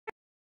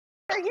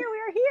are here. We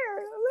are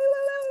here.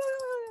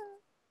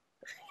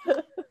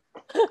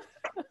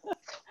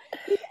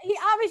 He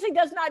obviously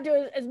does not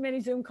do as many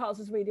Zoom calls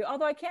as we do,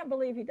 although I can't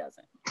believe he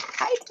doesn't.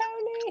 Hi,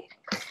 Tony.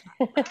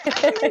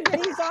 I believe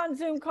that he's on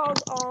Zoom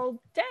calls all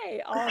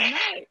day, all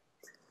night.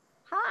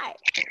 Hi.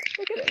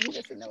 Look at him. He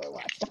doesn't know we're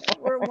watching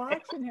him. We're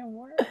watching him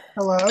work.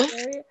 Hello.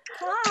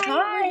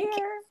 Hi. We're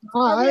here.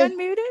 Hi. Are we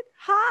unmuted?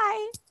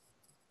 Hi.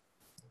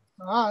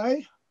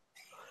 Hi.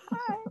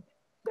 Hi.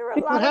 There are a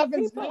lot What of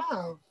happens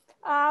people.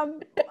 now?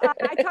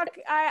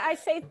 I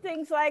say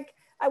things like,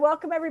 I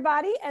welcome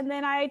everybody, and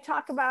then I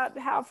talk about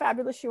how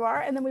fabulous you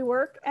are, and then we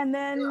work, and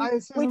then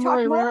we talk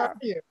more. Where are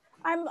you?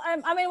 I'm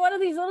in one of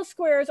these little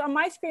squares on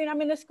my screen.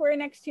 I'm in the square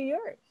next to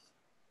yours.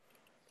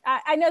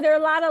 I know there are a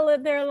lot of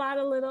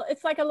little.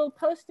 It's like a little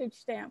postage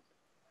stamp.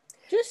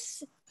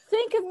 Just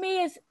think of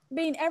me as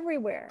being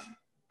everywhere.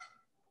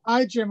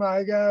 Hi, Jim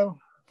Igo.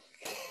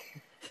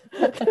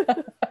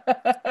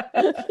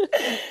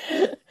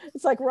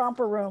 It's like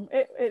romper room.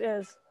 It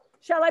is.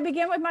 Shall I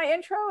begin with my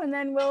intro, and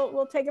then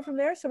we'll take it from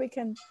there, so we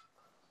can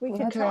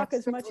talk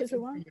as much as we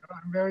want.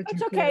 I'm very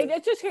confused. It's okay.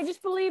 It's just here.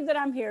 Just believe that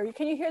I'm here.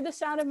 Can you hear the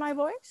sound of my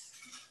voice?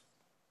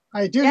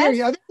 I do hear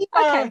you. Okay.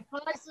 Hi,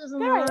 Susan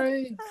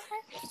Lori.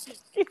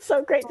 It's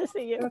so great to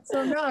see you. That's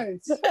so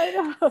nice. I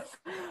know.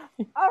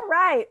 All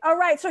right.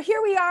 So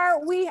here we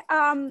are.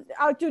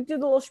 I'll do the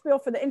little spiel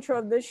for the intro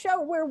of this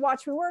show. We're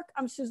Watch Me Work.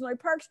 I'm Suzan Lori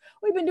Parks.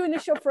 We've been doing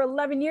this show for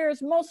 11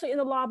 years, mostly in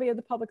the lobby of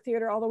the Public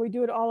Theater, although we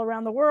do it all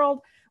around the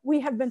world.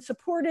 We have been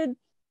supported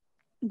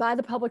by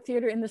the Public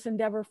Theater in this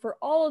endeavor for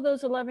all of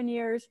those 11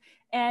 years.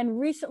 And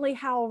recently,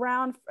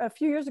 HowlRound, a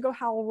few years ago,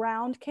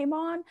 HowlRound came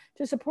on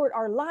to support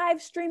our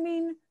live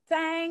streaming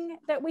thing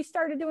that we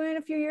started doing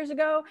a few years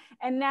ago.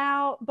 And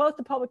now both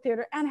the Public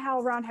Theater and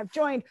HowlRound have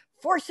joined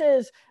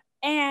forces,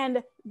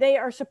 and they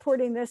are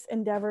supporting this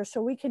endeavor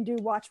so we can do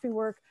Watch Me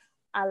Work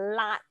a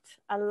lot.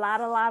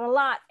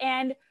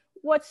 And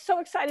what's so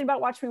exciting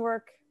about Watch Me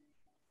Work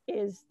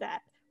is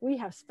that we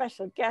have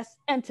special guests,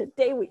 and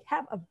today we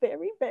have a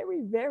very,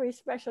 very, very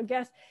special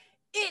guest.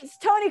 It's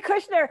Tony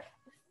Kushner.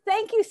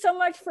 Thank you so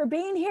much for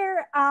being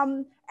here.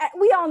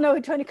 We all know who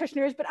Tony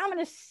Kushner is, but I'm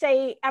going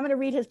to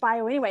read his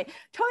bio anyway.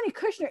 Tony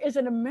Kushner is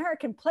an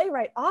American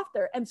playwright,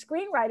 author, and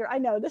screenwriter. I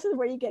know, this is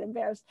where you get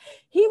embarrassed.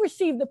 He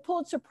received the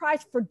Pulitzer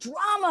Prize for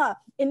Drama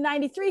in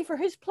 '93 for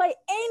his play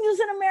Angels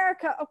in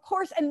America, of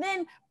course, and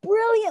then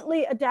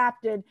brilliantly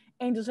adapted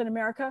Angels in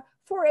America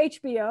for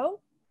HBO.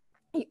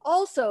 He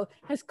also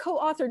has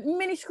co-authored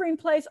many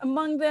screenplays,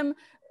 among them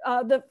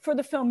for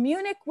the film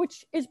Munich,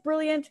 which is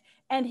brilliant.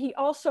 And he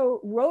also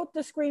wrote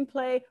the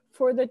screenplay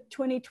for the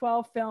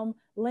 2012 film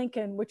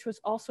Lincoln, which was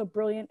also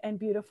brilliant and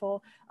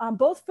beautiful.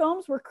 Both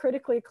films were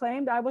critically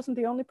acclaimed. I wasn't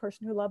the only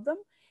person who loved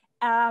them.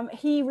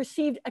 He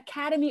received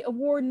Academy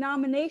Award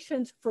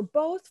nominations for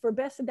both, for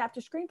Best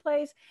Adapted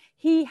Screenplays.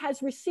 He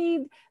has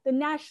received the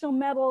National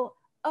Medal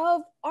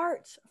of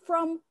Arts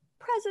from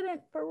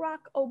President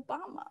Barack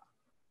Obama.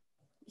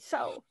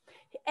 So,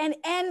 and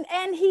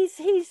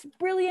he's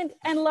brilliant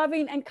and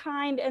loving and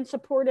kind and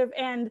supportive,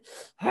 and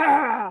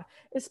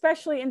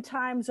especially in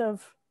times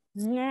of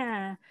we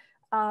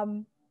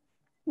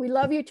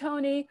love you,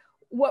 Tony.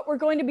 What we're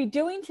going to be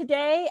doing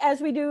today,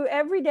 as we do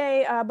every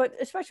day, but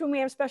especially when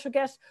we have special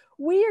guests,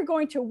 we are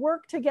going to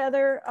work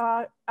together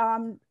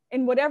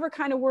in whatever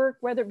kind of work,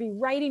 whether it be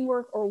writing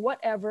work or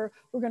whatever.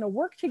 We're going to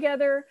work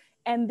together,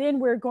 and then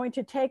we're going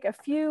to take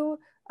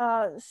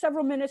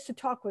several minutes to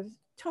talk with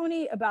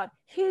Tony about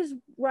his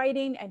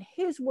writing and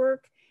his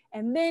work,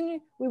 and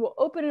then we will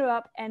open it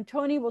up, and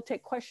Tony will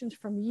take questions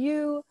from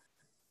you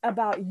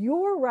about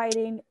your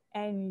writing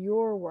and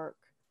your work.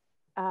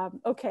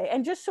 Okay,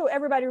 and just so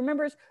everybody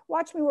remembers,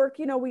 Watch Me Work,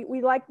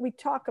 we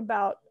talk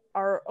about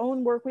our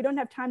own work. We don't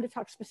have time to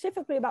talk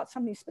specifically about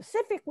something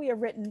specific we have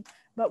written,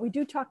 but we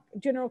do talk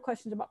general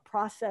questions about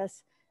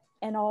process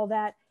and all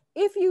that.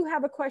 If you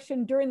have a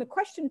question during the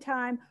question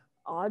time,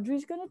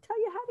 Audrey's going to tell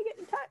you how to get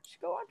in touch.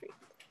 Go, Audrey.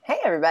 Hey,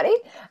 everybody.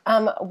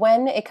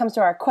 When it comes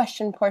to our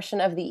question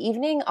portion of the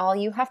evening, all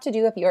you have to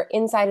do if you're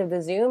inside of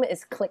the Zoom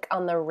is click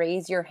on the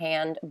raise your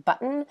hand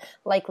button,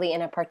 likely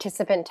in a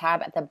participant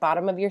tab at the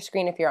bottom of your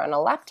screen if you're on a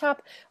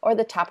laptop, or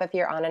the top if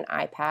you're on an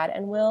iPad,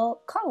 and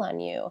we'll call on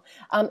you.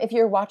 If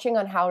you're watching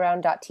on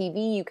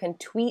HowlRound.tv, you can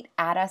tweet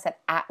at us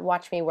at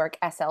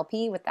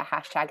WatchMeWorkSLP with the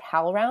hashtag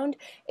HowlRound,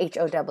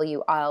 HowlRound,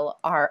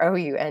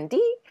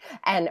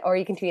 or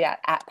you can tweet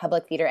at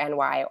Public Theater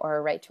NY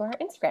or write to our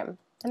Instagram.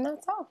 And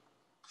that's all.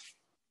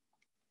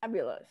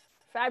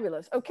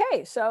 Fabulous.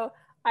 Okay, so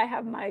I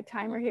have my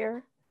timer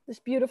here, this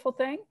beautiful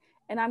thing,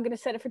 and I'm going to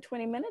set it for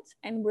 20 minutes,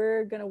 and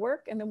we're going to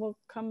work, and then we'll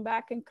come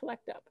back and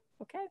collect up.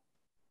 Okay.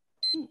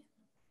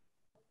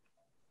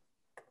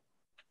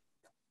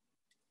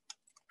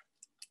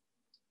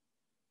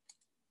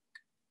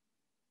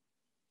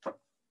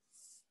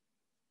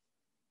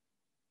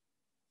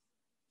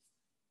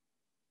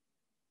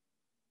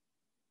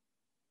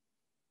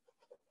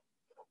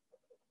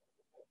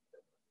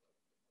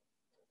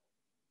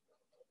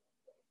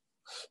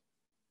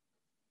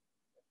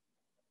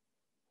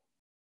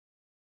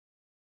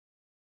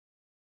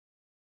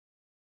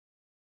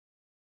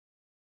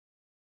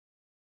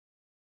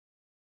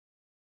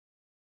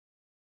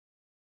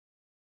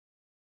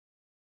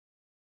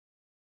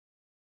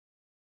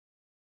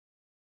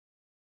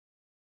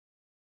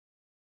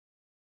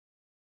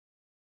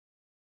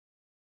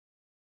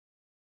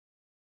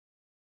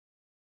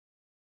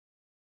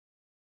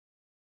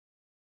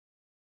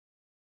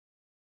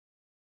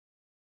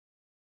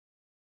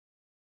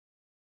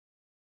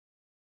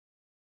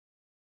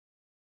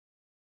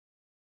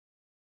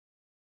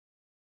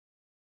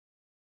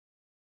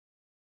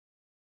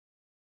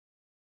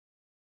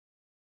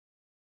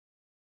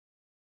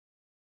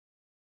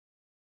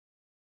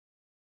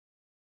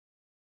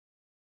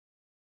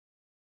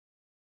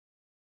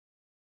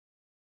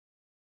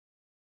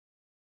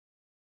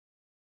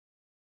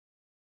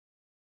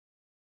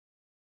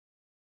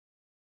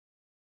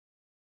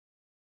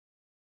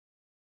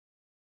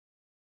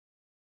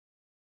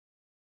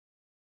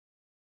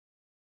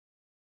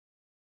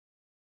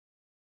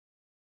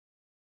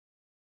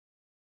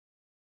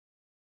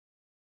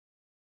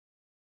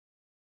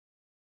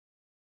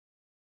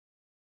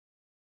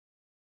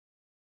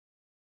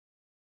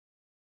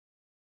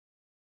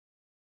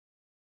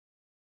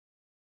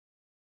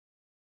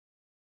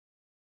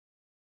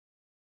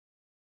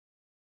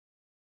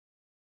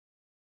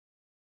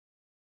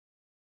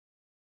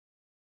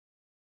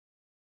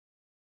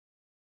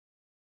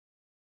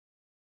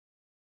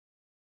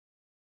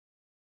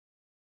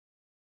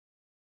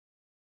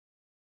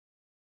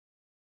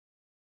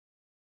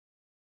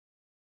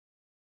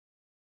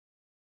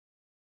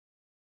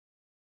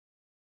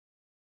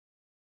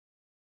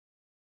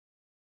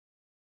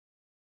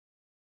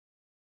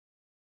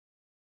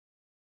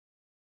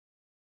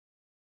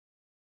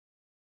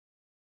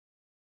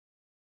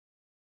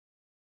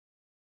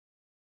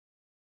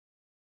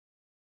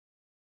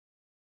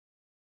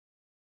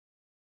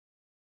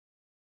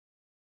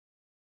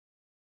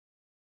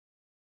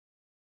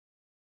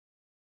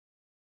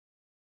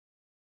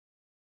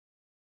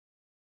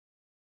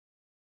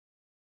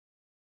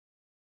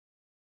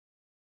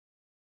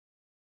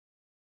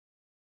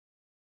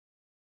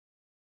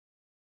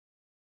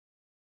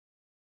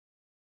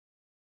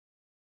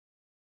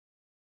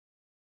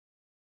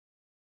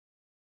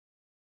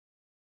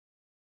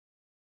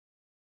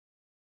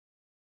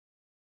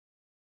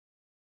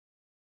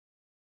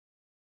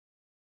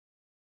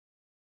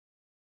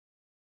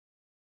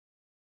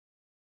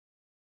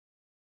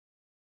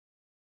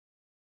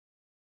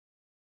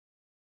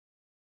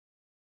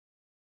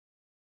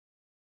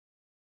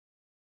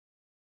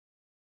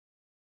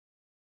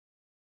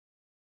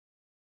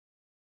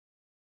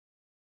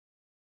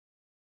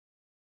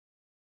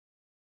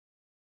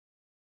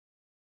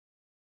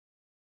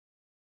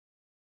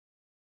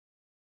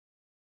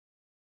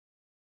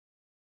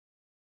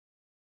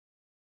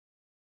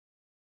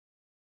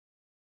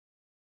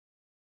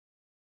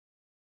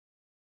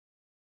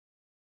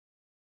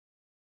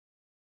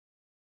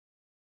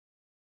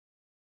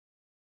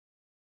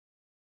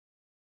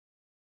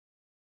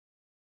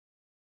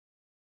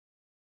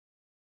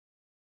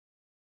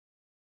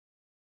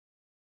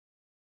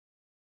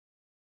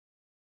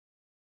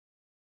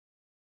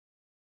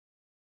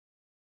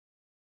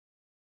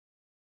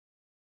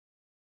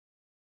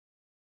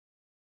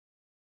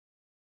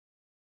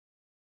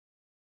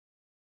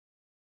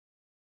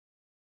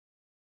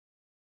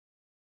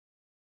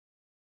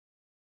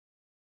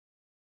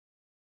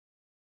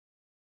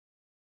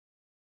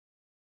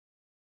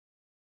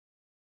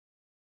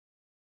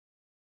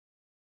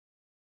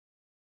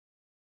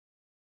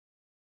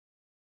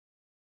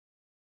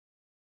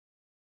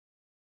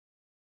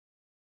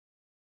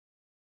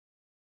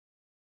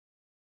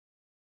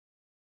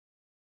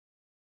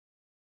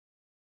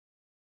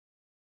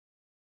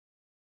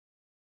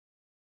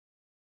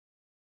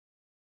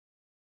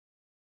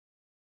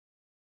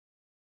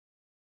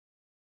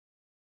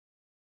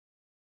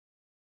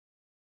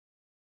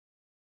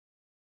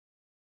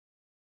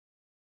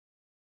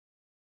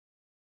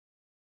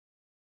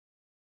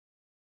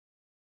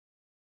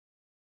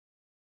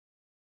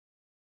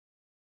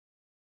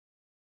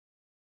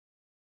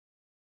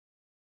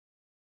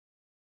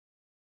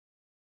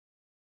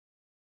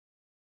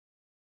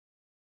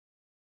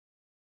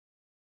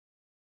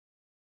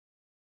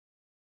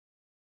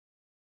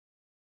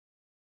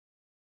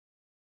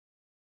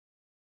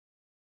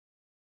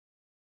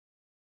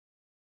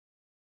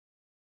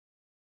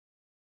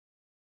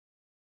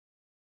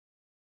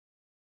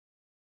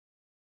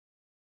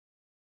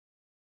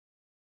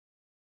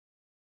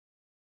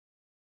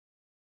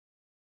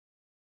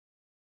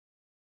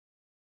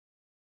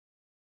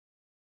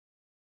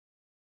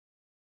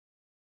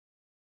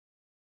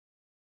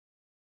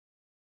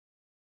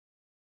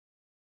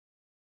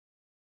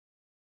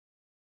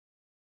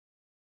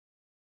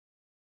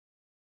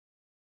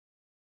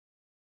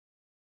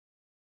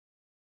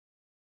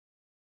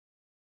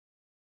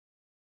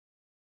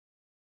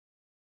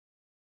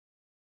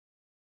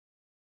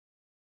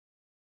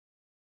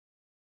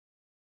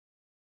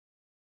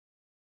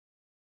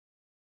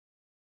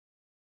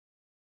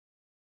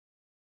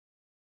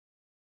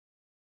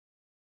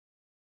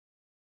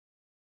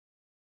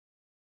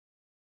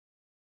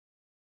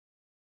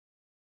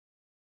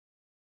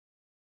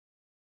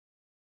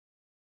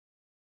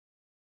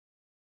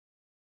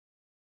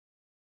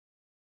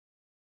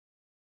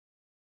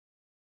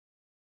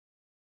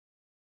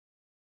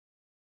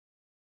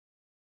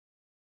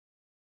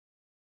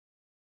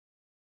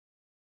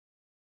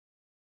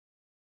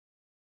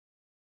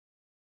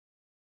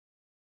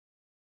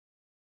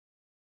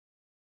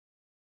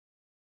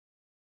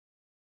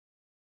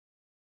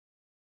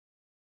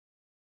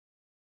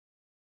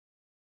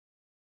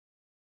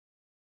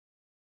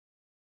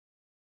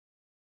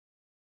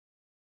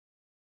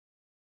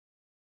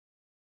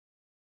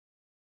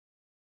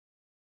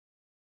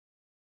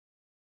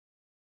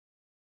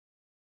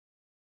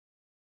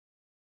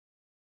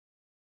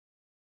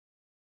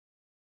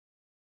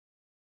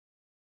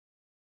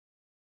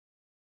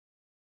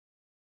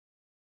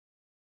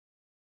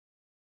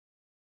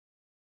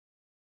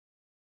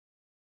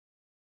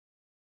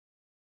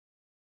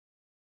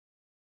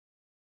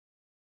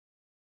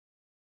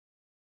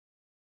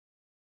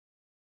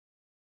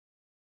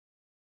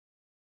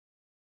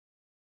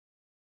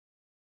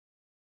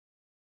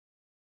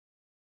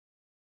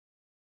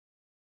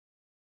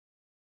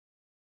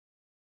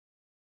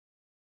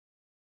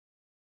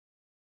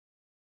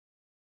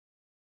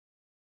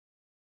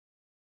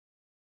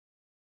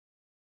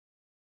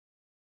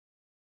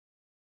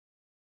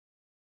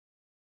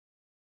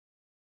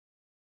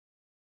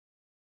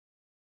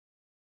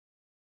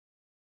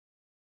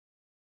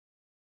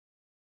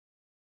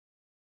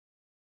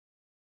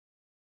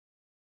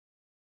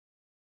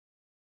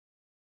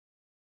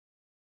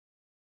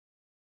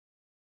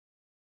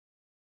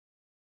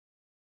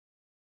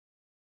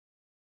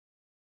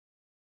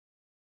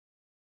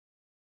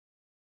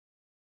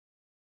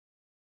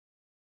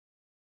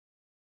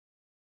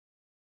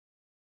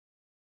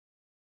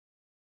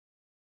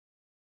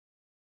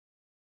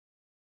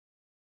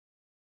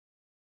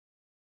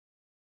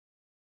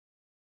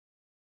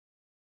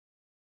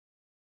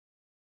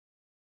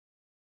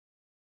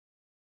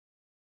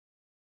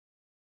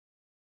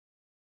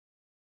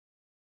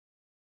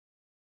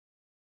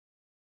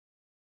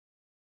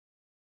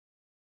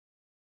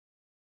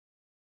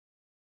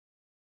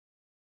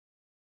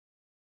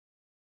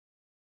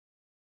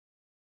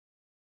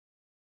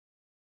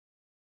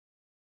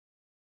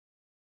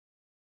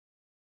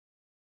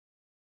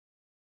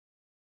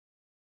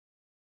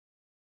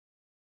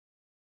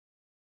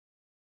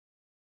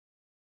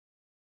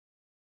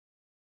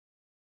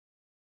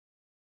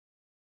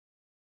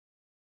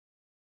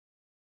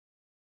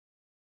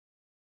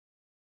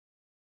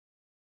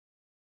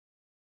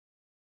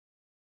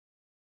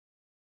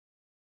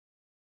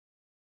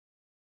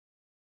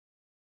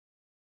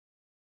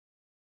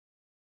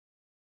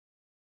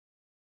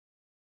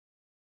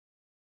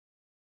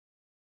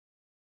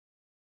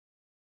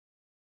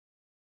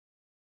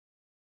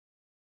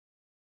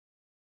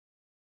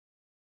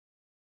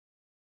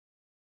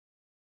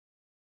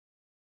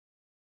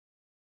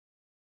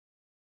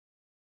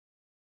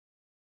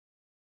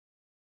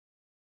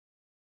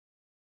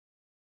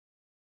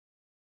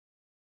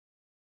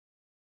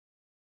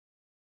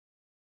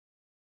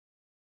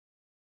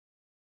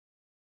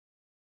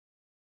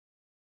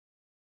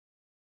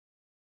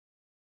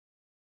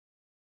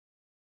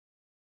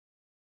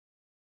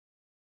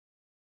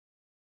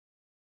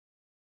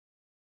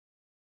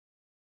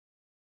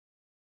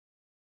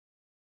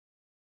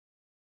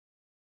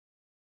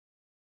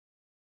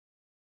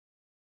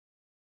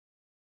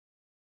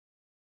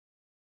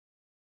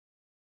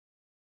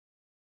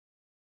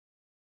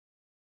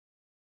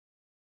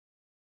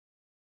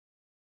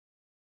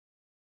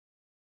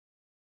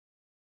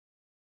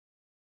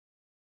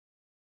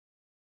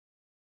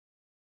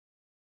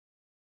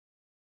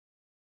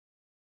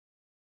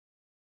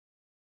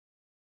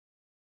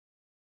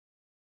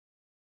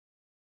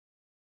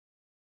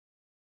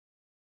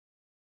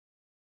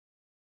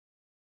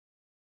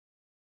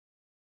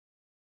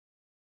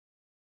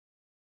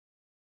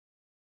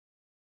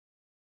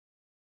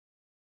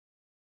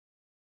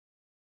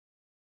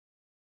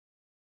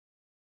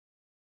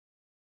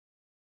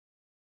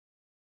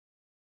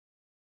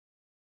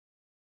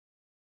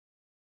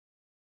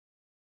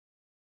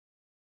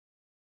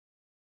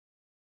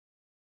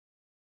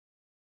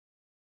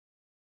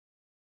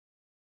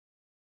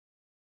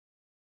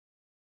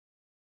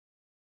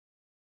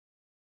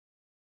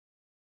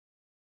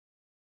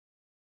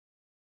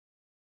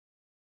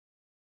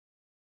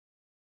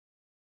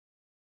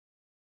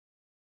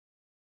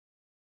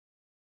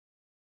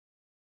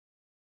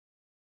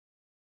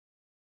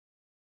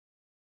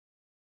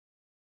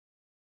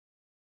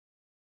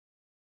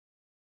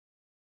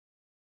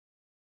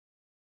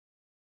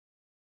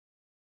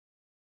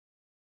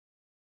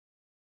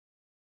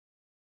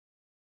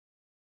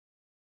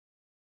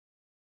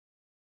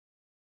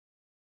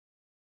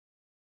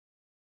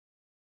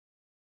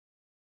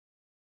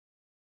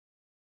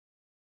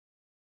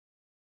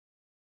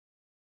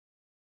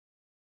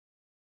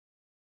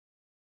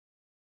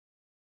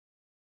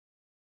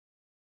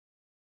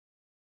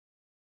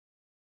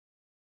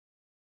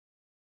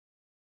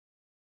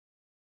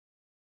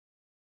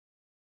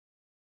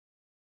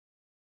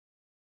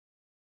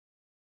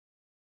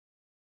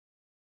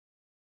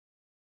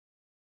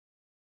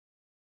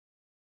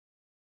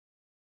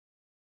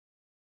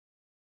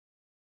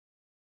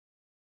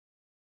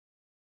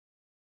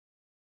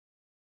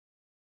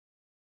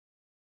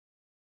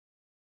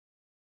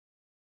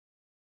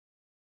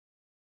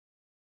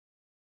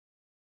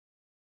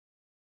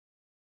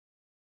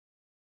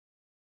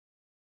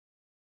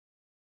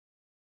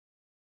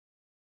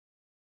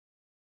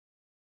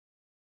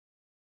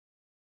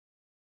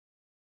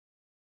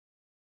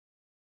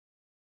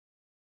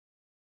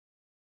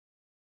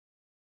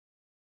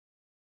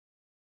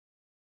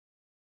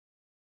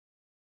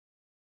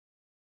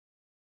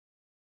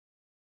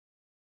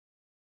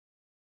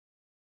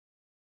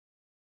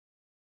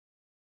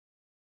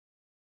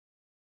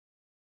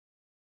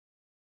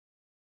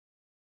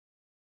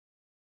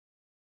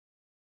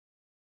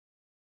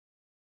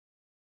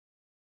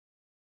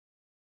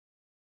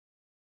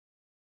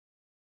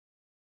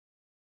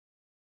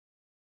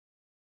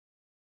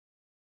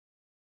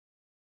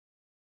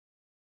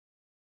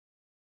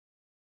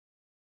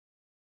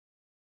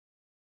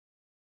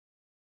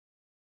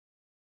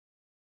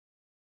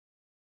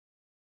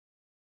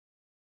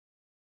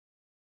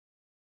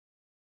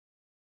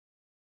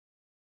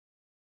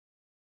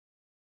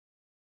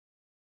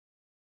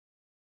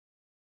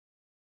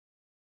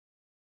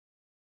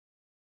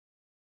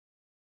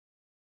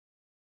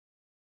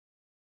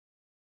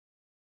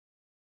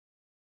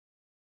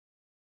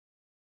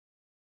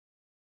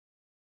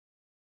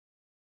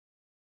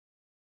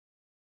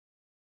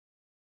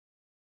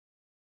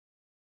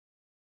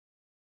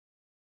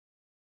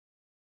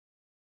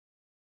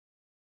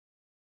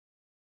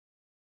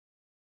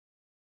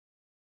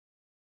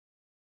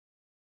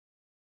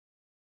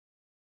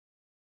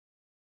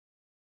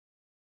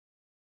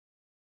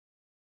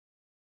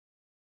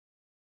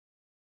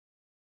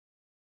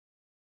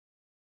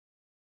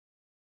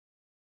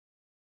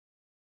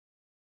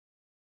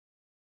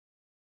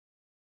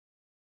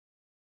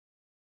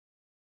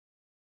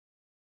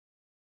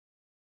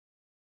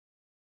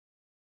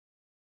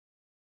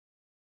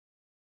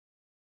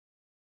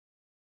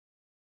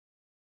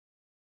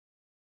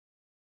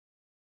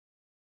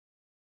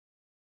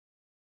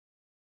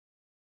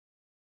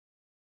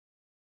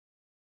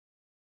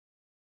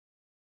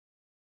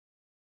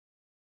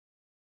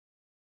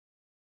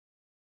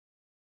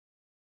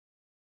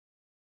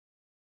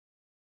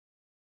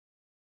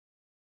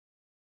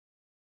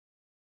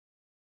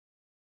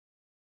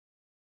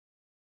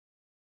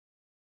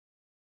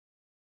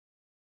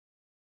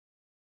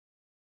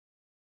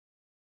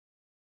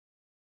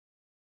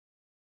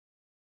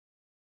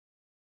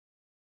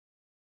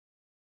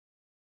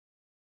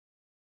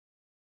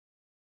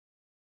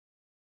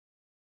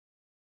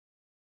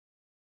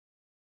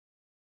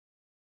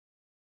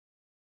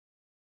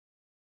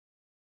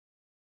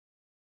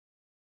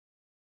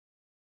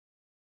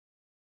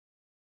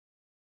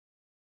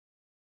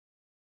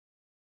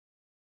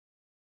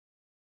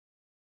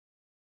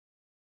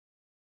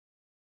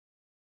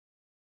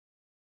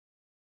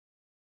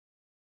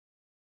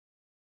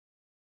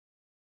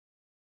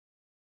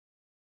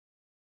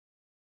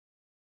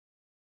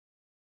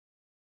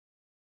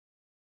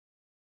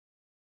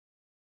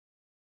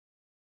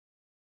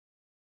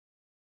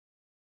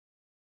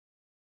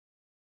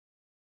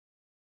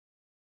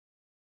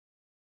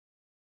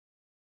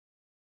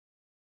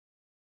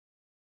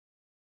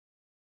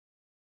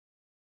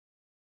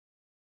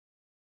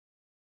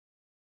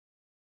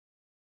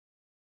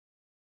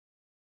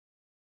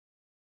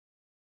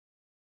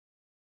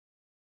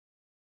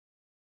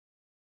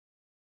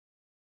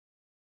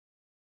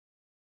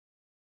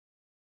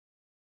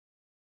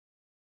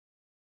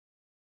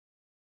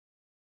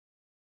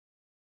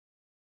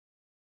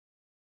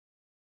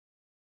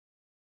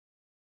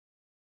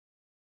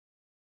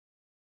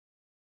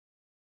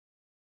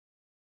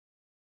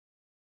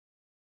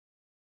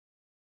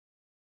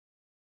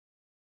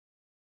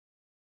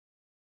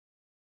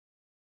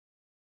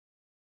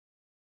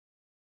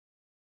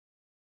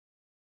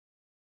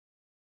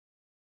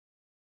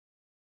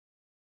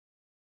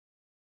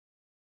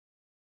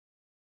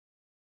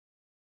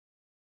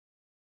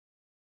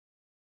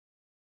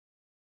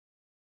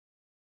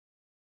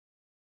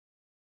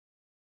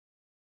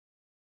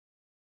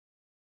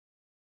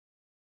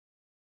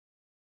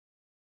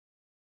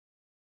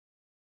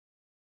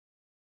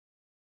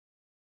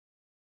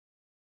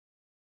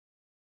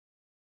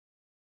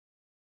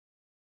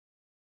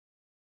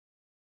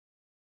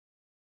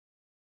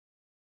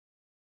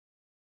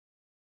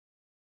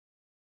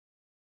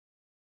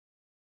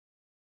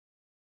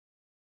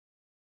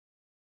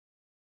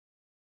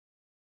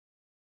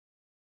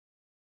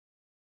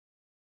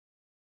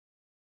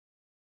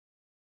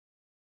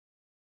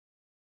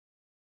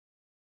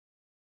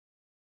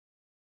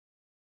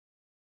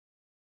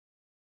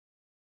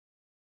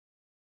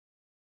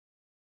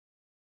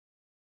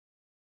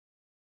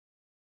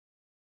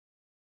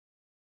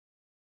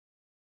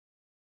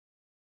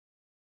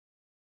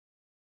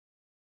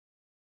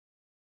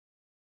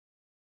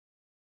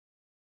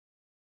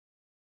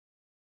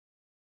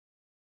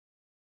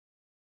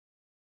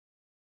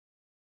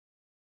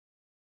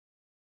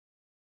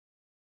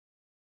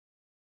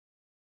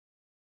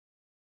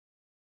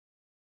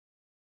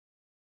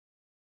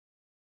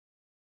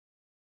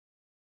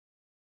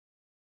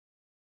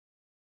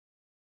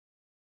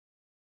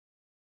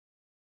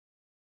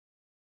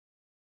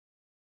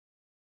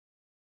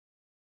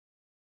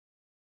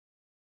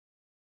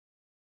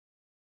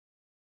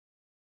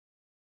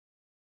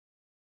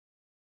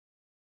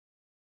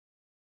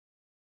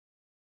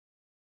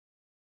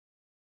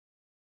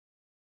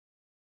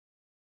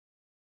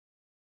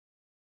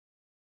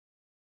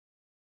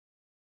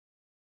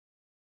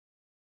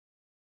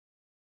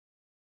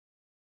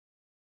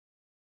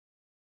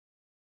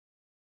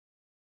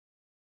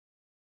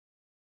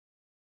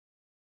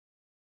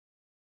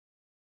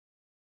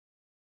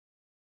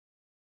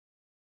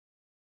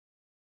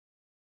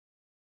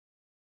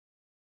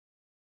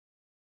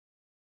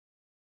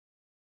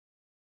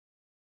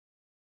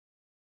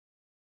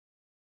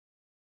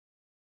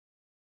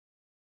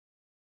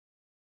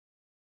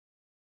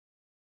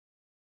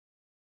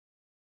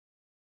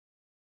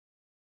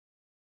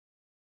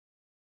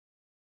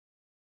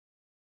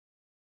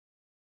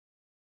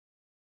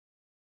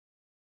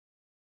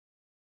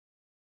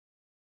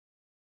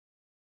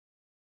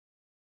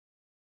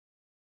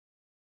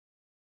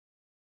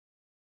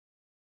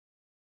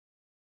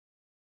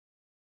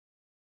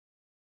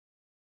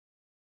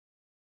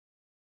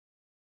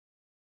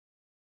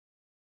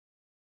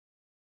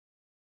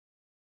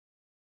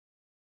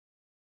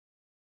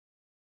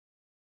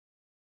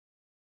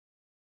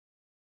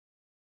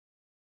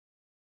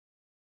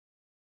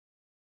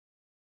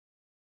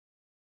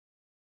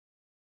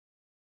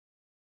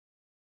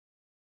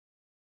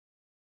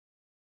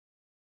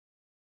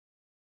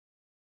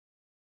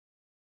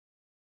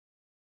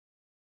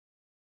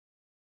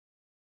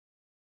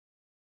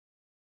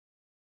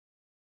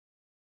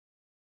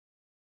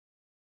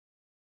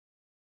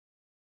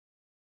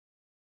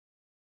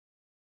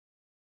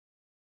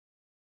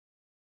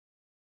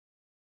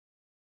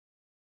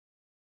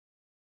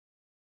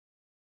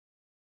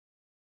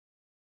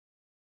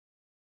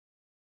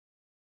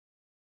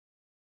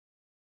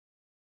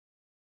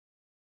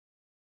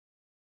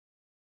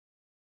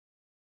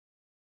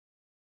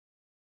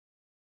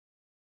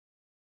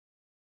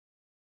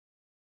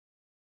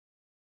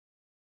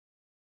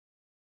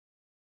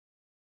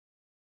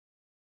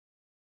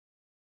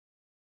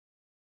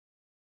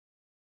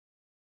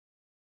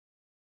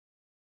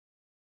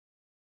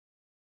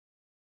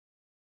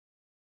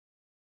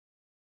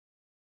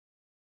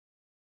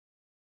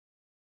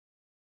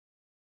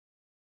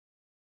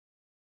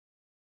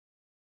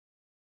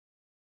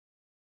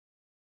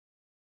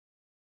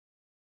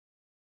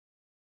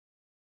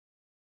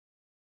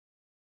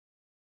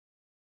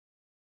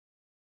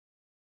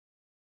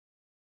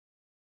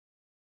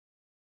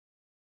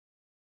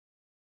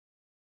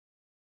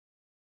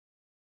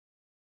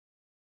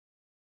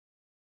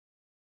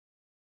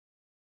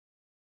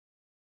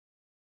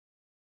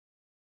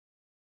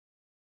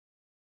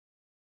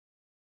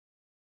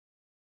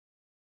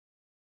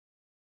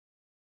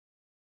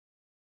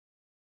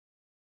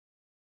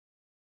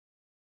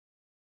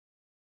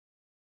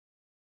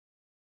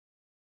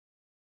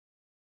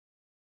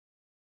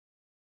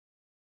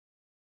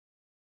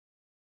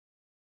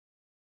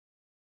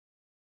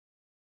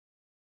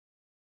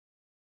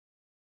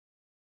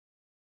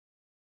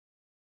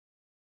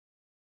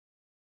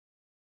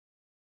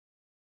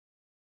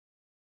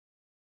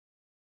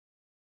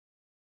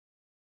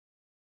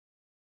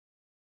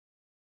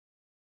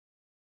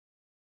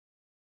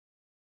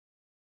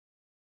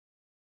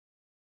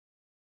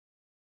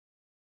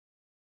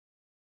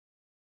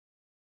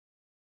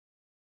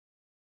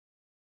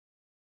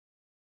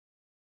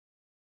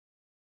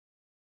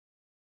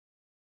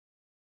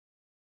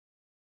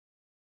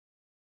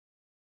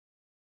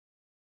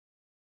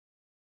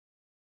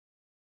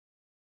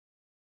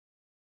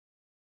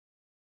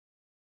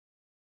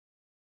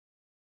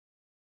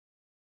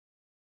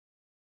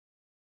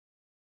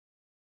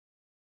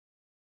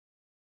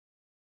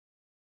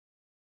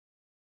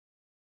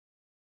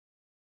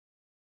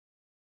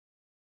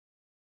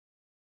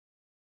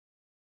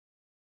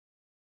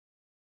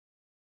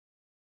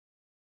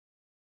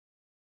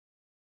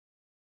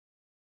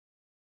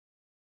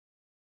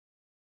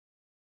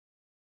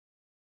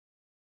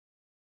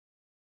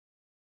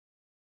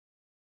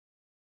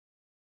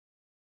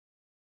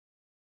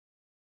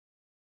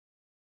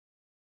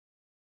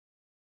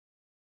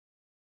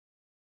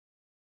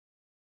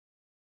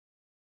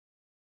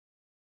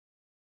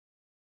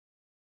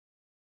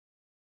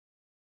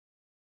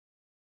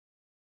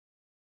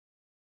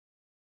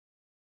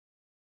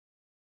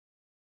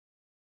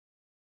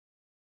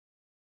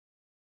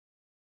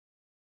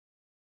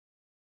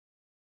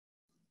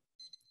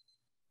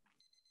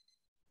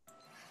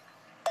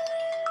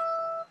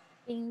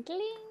 Ding,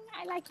 ding.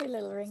 I like your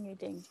little ringy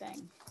ding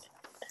thing.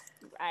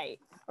 Right.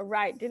 All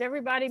right. Did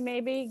everybody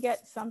maybe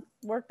get some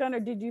work done, or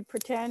did you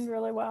pretend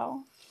really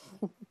well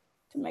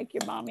to make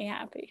your mommy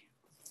happy?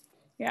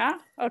 Yeah.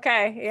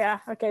 Okay. Yeah.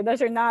 Okay.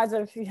 Those are nods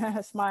of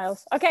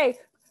smiles. Okay.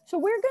 So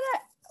I'm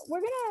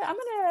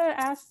gonna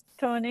ask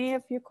Tony a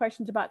few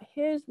questions about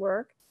his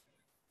work,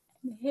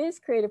 his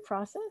creative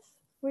process,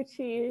 which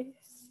he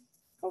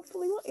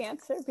hopefully will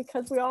answer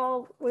because we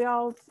all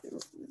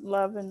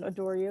love and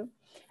adore you.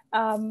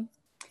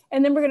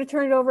 And then we're going to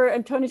turn it over,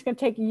 and Tony's going to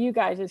take you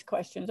guys'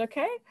 questions.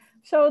 Okay.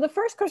 So the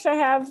first question I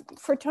have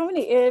for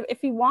Tony, if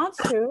he wants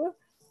to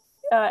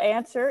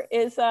answer,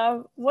 is what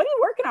are you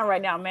working on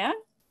right now, man?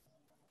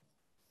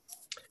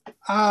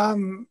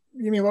 You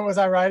mean what was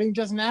I writing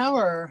just now,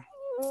 or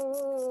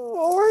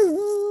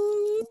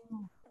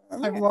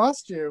I've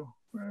lost you?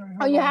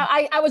 Oh, yeah.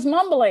 I was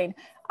mumbling.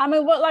 I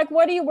mean, what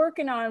are you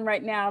working on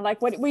right now?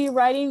 Like, what were you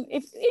writing?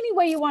 If any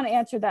way you want to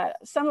answer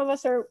that. Some of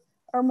us are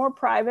more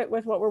private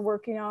with what we're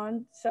working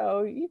on,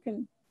 so you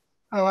can.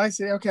 Oh, I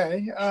see.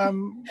 Okay.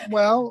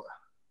 Well,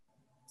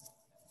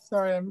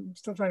 sorry, I'm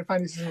still trying to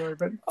find you somewhere,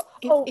 but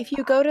if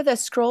you go to the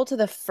scroll to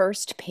the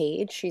first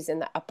page, she's in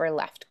the upper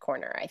left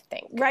corner, I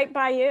think. Right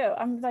by you.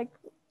 I'm like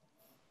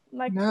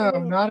no,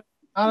 not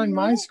on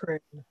my screen.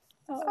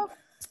 Oh.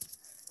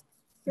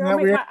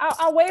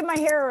 I'll wave my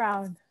hair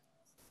around.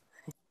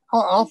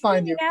 I'll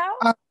find you.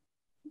 Now?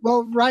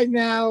 Well, right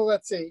now,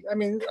 let's see. I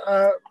mean,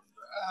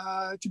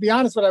 to be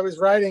honest, what I was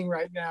writing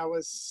right now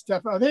was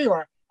stuff. Oh, there you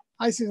are.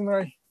 Hi, Susan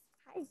Lori.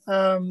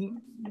 Hi.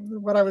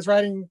 What I was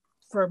writing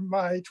for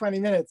my 20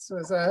 minutes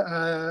was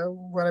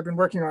what I've been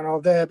working on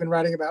all day. I've been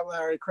writing about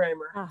Larry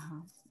Kramer.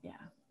 Yeah.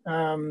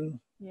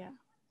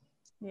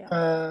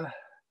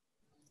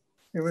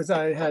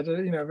 I had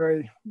a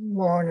very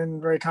long and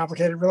very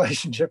complicated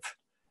relationship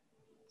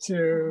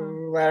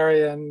to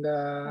Larry, and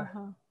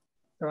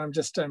so I'm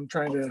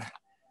trying to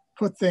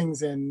put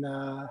things in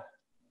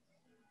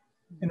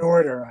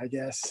order, I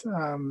guess.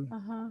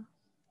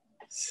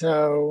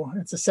 So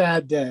it's a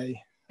sad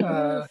day. It is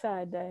a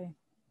sad day.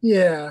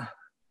 Yeah.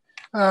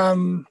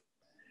 But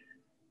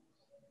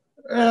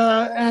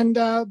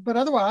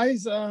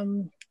otherwise,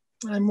 I'm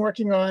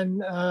working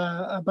on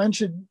a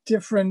bunch of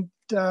different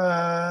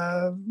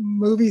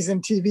movies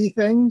and TV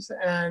things,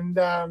 and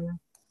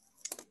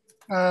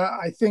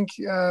I think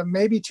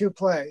maybe 2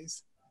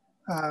 plays.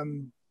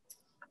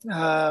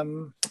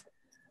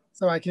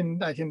 So I can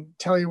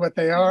tell you what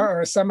they are,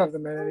 or some of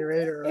them at any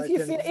rate. Or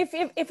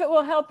if it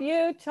will help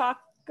you talk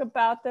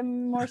about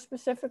them more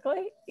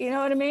specifically, you know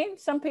what I mean?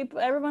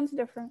 Everyone's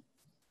different.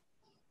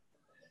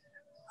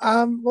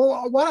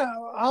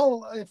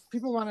 Well, if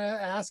people want to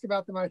ask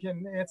about them, I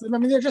can answer them. I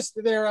mean,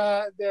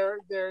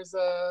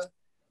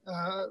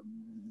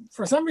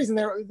 for some reason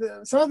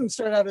some of them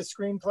start out as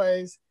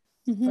screenplays,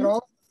 but all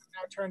of them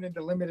now turned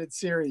into limited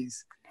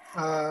series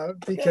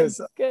because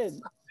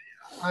good.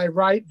 I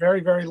write very,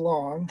 very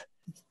long,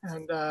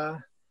 and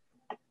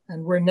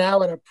we're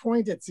now at a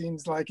point, it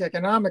seems like,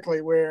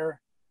 economically,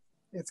 where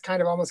it's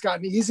kind of almost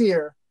gotten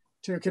easier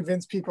to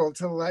convince people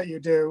to let you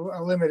do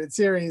a limited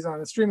series on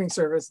a streaming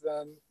service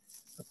than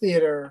a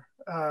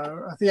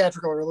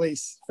theatrical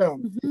release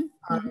film.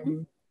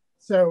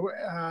 So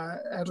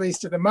at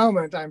least at the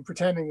moment, I'm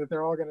pretending that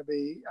they're all going to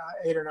be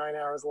 8 or 9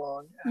 hours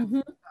long.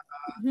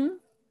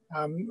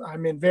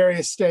 I'm in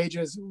various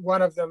stages.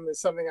 One of them is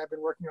something I've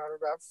been working on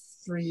about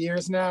 3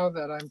 years now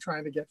that I'm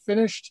trying to get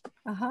finished.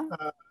 And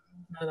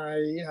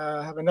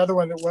I have another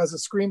one that was a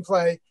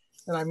screenplay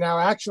that I'm now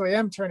actually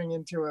am turning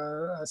into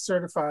a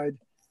certified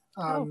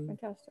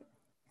fantastic.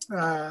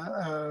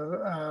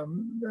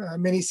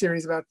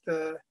 Mini-series about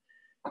the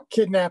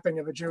kidnapping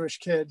of a Jewish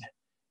kid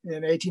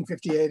in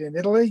 1858 in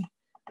Italy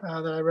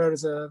that I wrote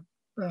as a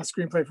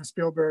screenplay for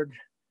Spielberg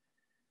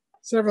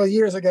several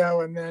years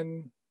ago, and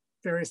then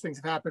various things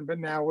have happened, but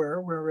now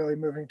we're really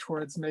moving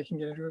towards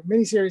making it into a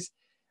miniseries.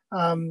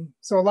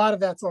 So a lot of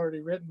that's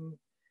already written,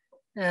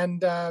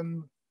 and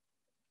then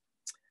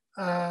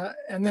I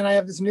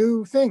have this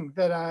new thing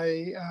that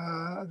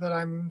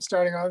I'm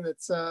starting on.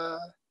 That's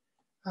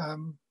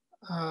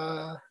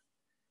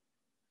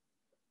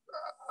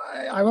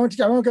I won't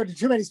go into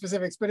too many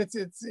specifics, but it's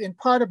in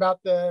part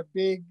about the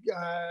big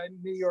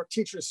New York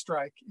teachers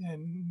strike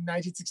in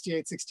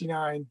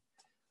 1968-69.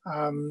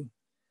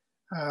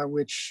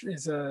 Which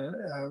is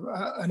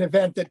an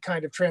event that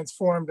kind of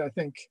transformed, I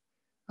think,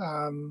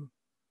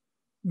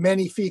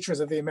 many features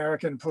of the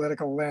American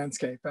political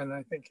landscape. And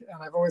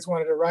I've always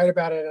wanted to write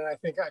about it, and I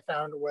think I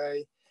found a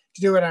way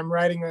to do it. I'm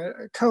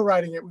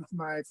co-writing it with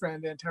my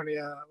friend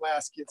Antonia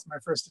Lasky. It's my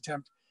first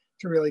attempt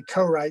to really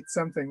co-write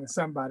something with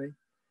somebody.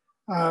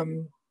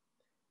 And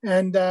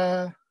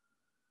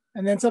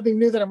then something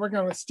new that I'm working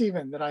on with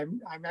Stephen that I'm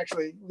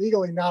actually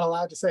legally not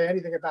allowed to say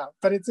anything about,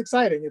 but it's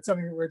exciting. It's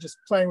something that we're just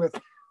playing with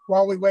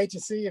while we wait to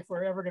see if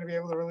we're ever going to be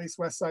able to release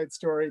West Side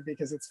Story,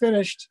 because it's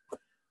finished,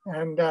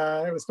 and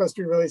it was supposed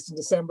to be released in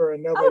December,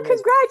 and nobody. Oh,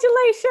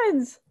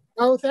 congratulations!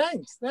 Oh,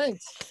 thanks.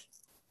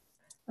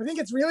 I think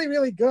it's really,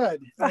 really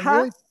good.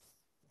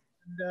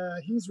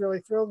 And he's really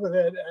thrilled with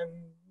it.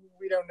 And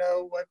we don't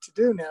know what to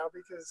do now,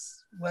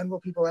 because when will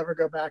people ever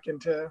go back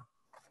into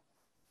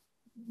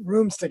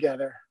rooms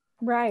together?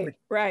 Right,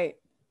 right.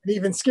 An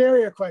even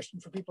scarier question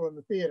for people in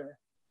the theater.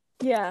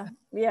 Yeah,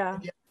 yeah.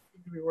 And yet, I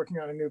seem to be working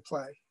on a new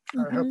play.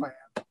 I hope I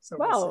am. So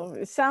well,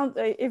 it sounds,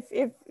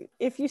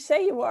 if you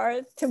say you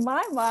are, to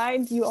my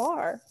mind, you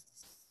are.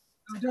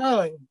 Oh,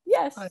 darling.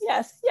 Yes,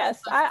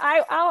 yes.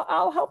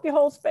 I'll help you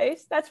hold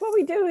space. That's what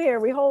we do here.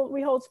 We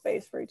hold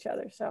space for each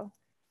other. So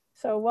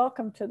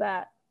welcome to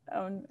that.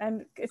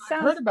 And it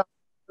sounds. I've heard about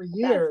it for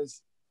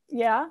years.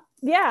 Yeah.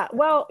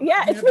 Well,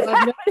 yeah, it's been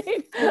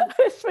happening.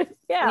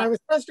 Yeah. And I was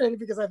frustrated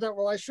because I thought,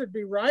 well, I should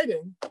be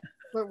writing,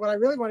 but what I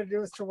really want to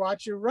do is to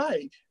watch you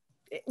write.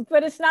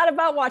 But it's not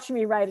about watching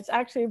me write. It's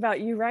actually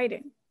about you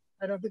writing.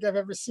 I don't think I've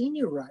ever seen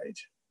you write.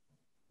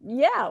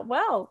 Yeah,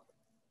 well,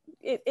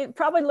 it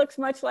probably looks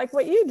much like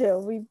what you do.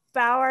 We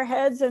bow our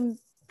heads and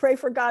pray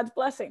for God's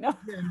blessing. No?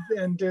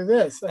 And do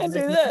this. And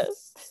do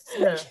this.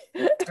 Yeah.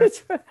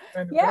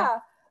 Yeah.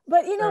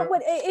 But you know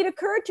what? It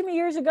occurred to me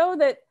years ago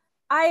that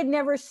I had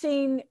never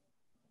seen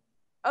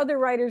other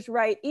writers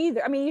write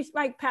either. I mean, you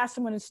might pass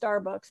someone in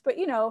Starbucks, but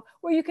you know,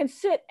 where you can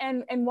sit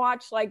and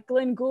watch like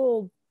Glenn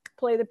Gould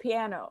play the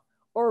piano,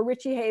 or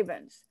Richie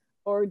Havens,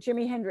 or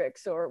Jimi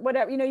Hendrix, or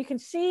whatever. You know, you can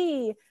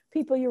see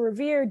people you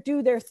revere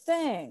do their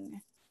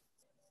thing.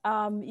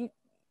 I've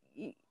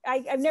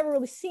never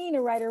really seen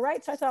a writer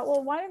write, so I thought,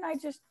 well, why don't I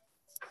just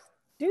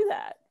do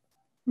that?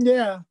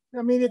 Yeah,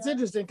 I mean, it's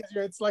interesting because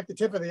it's like the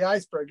tip of the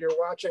iceberg. You're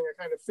watching a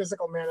kind of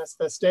physical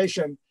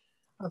manifestation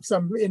of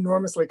some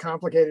enormously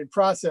complicated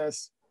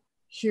process,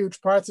 huge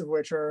parts of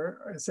which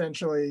are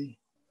essentially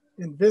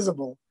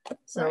invisible.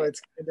 So it's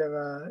kind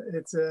of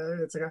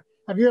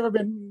have you ever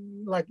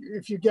been, like,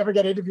 if you ever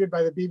get interviewed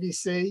by the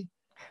BBC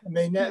and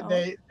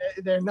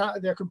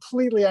they're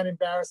completely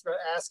unembarrassed about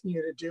asking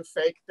you to do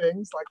fake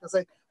things, like they'll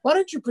say, why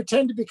don't you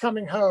pretend to be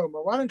coming home,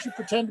 or why don't you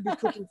pretend to be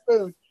cooking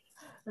food?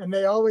 And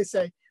they always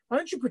say, why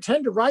don't you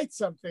pretend to write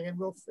something, and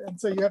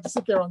so you have to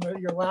sit there on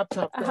your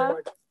laptop going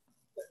like,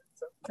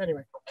 so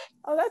anyway.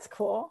 Oh, that's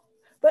cool.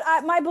 But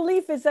my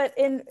belief is that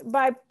in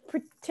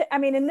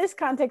this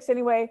context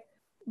anyway,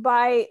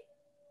 by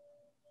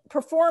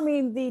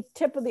performing the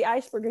tip of the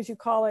iceberg, as you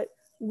call it,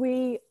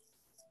 we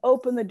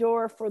open the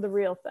door for the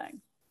real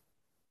thing.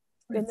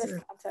 In this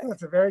context,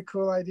 that's a very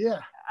cool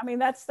idea. I mean,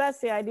 that's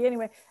the idea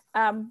anyway.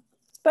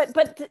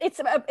 But it's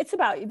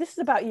about you. This is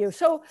about you.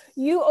 So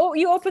you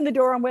open the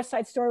door on West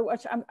Side Story,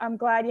 which I'm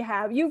glad you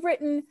have. You've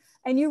written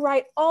and you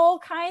write all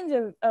kinds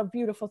of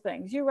beautiful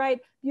things. You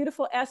write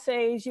beautiful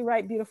essays. You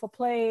write beautiful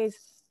plays,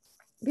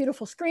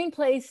 beautiful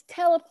screenplays,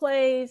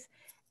 teleplays.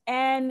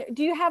 And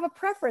do you have a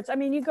preference? I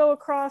mean, you cover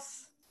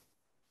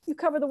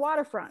the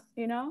waterfront,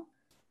 you know?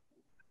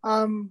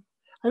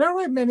 I don't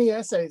write many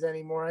essays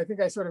anymore. I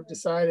think I sort of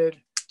decided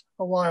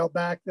a while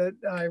back that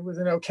I was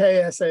an okay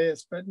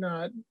essayist, but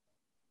not.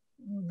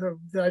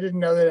 I didn't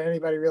know that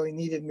anybody really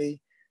needed me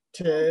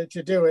to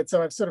do it.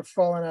 So I've sort of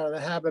fallen out of the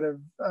habit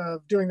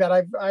of doing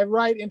that. I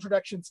write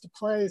introductions to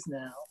plays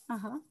now.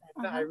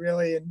 And I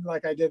really,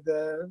 like I did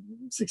the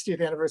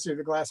 60th anniversary of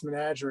The Glass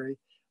Menagerie,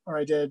 or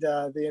I did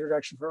the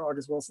introduction for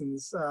August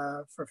Wilson's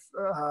for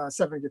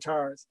 7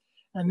 Guitars.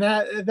 And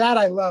that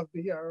I love,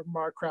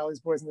 Mark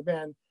Crowley's Boys in the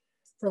Band.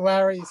 For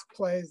Larry's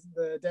plays,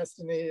 The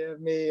Destiny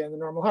of Me and The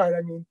Normal Heart,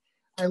 I mean,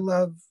 I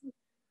love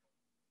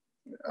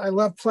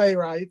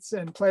playwrights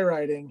and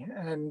playwriting,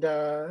 and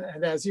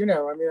as you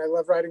know, I mean, I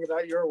love writing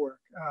about your work,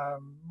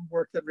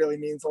 work that really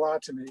means a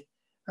lot to me.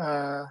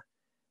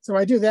 So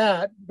I do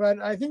that,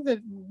 but I think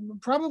that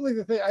probably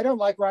the thing, I don't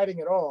like writing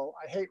at all.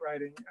 I hate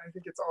writing. I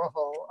think it's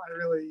awful. I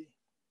really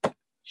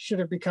should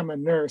have become a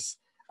nurse.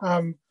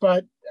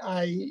 But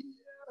I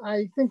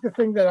think the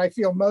thing that I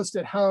feel most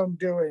at home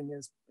doing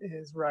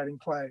is writing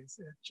plays.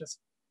 It just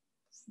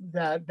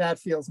that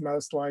feels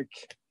most like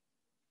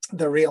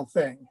the real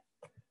thing.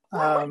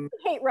 I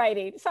hate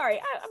writing. Sorry,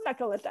 I'm not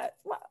gonna let that.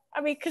 I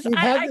mean, because we've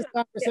had this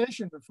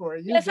conversation before.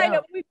 Yes, I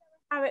know.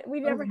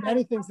 We've never had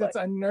many things that's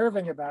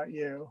unnerving about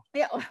you.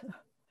 Yeah.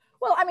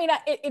 Well, I mean,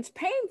 it's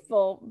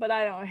painful, but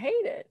I don't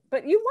hate it.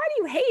 But why do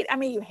you hate? I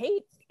mean,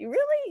 you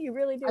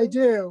really do. I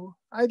do.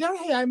 I don't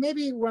hate.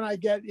 Maybe when I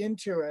get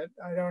into it,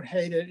 I don't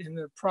hate it in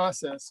the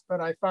process,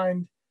 but I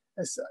find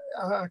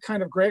a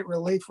kind of great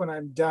relief when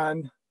I'm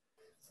done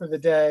for the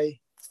day.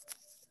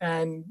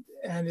 And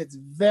it's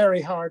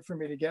very hard for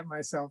me to get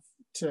myself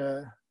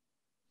to,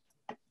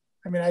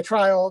 I mean, I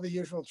try all the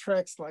usual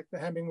tricks, like the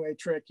Hemingway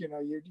trick, you know,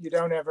 you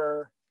don't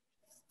ever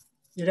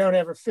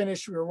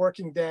finish your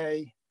working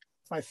day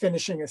by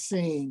finishing a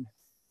scene.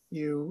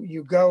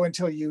 You go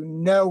until you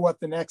know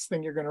what the next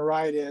thing you're going to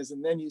write is,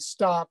 and then you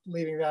stop,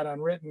 leaving that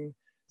unwritten.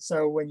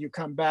 So when you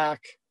come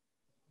back,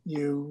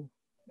 you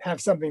have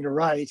something to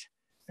write,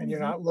 and you're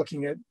not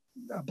looking at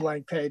a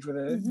blank page with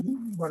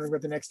wondering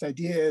what the next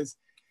idea is.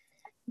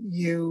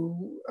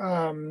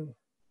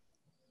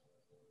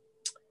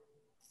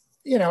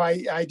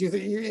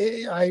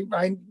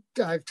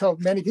 I've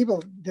told many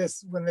people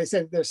this when they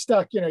say they're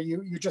stuck, you know,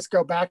 you just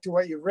go back to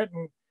what you've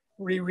written,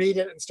 reread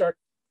it, and start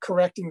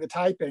correcting the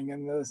typing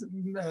and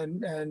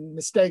and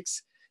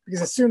mistakes,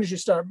 because as soon as you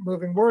start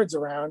moving words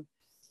around,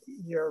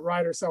 your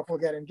writer self will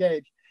get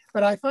engaged.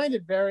 But I find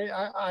it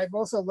I've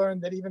also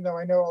learned that even though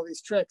I know all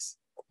these tricks,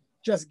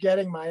 just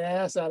getting my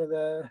ass out of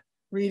the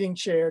reading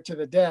chair to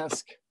the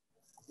desk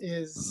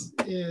is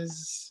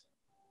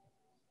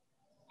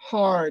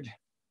hard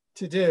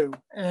to do.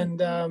 And,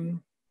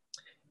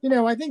 you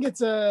know, I think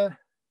it's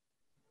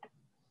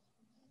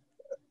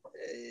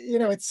you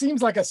know, it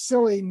seems like a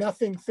silly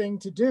nothing thing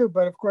to do,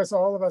 but of course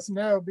all of us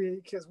know,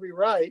 because we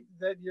write,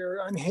 that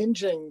you're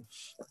unhinging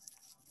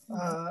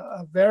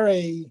a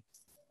very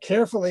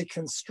carefully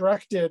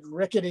constructed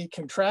rickety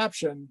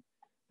contraption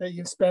that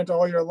you've spent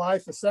all your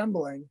life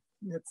assembling.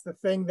 It's the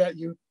thing that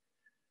you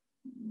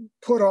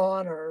put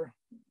on or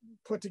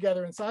put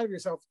together inside of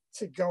yourself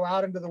to go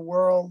out into the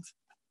world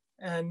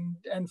and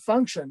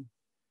function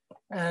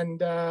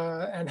and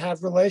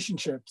have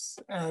relationships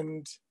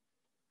and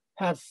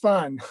have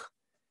fun.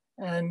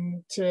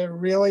 And to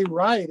really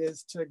write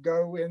is to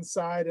go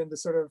inside and to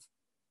sort of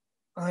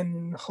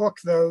unhook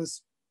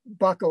those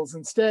buckles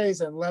and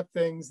stays and let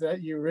things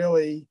that you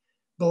really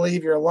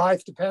believe your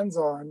life depends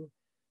on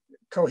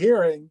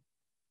cohering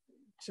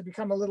to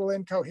become a little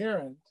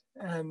incoherent.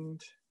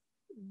 And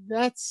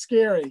that's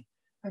scary.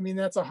 I mean,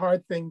 that's a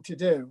hard thing to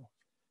do.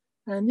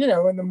 And, you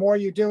know, and the more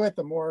you do it,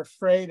 the more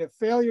afraid of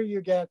failure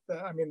you get.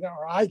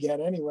 Or I get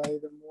anyway,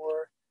 the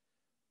more,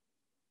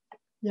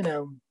 you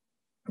know,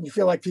 you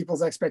feel like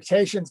people's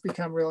expectations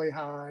become really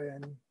high.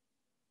 And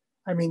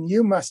I mean,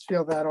 you must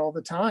feel that all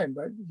the time,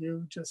 but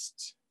you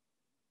just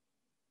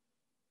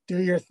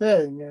do your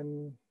thing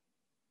and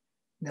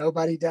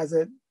nobody does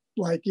it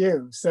like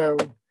you. So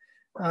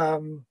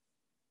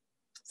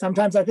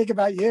sometimes I think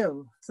about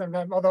you.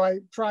 Sometimes, although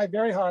I try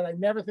very hard, I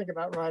never think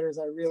about writers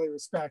I really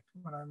respect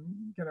when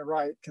I'm going to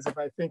write. Because if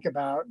I think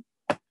about,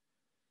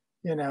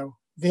 you know,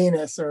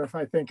 Venus, or if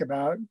I think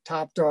about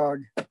Top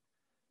Dog,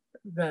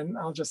 then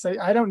I'll just say,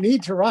 I don't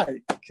need to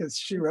write because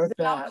she wrote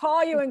that. I'll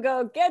call you and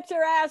go, get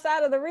your ass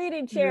out of the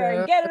reading chair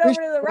and get it over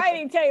to the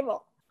writing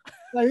table.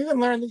 I even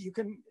learned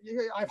that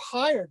I've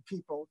hired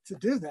people to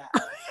do that.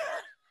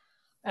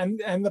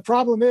 and the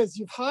problem is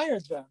you've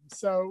hired them.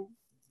 So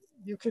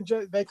you can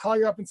they call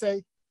you up and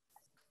say,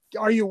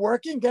 are you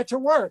working? Get to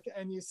work.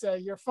 And you say,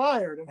 you're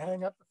fired, and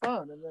hang up the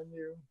phone. And then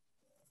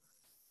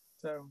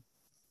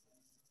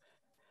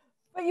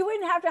But you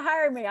wouldn't have to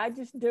hire me. I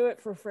just do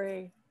it for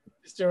free.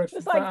 Just do it.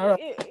 Just like, I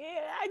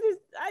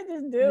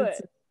just do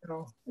it.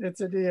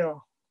 It's a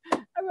deal.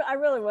 I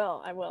really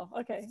will. I will.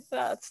 Okay.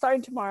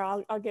 Starting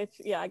tomorrow, I'll get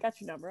you. Yeah, I got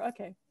your number.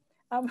 Okay.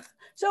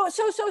 So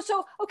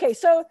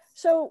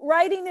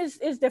writing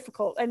is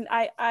difficult, and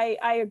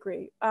I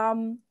agree.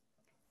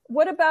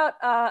 What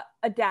about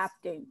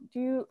adapting?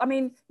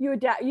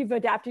 You've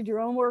adapted your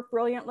own work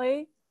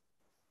brilliantly.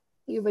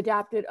 You've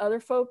adapted other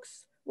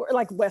folks,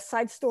 like West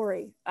Side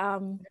Story. Yeah,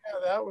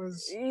 that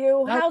was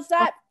how's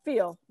that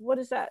feel? What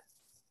is that?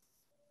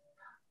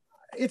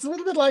 It's a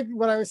little bit like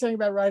what I was saying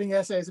about writing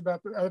essays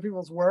about other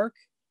people's work.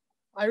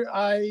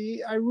 I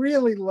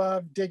really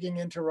love digging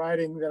into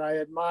writing that I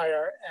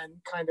admire and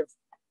kind of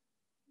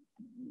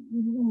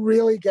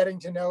really getting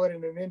to know it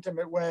in an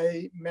intimate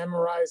way,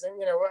 memorizing,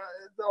 you know,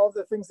 all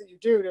the things that you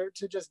do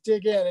to just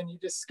dig in, and you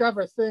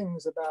discover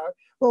things about,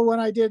 well, when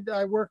I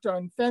worked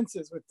on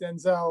Fences with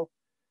Denzel,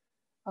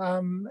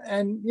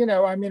 and, you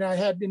know, I mean, I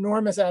had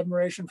enormous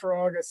admiration for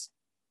August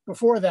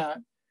before that,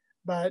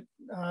 but,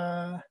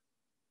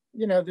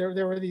 you know,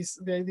 there were these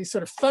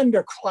sort of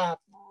thunderclap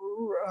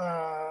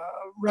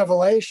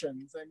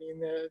revelations. I mean,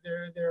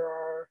 there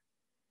are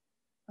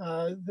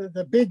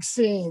the big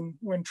scene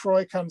when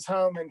Troy comes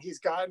home and he's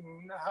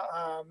gotten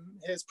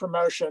his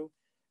promotion,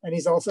 and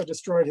he's also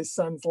destroyed his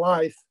son's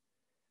life.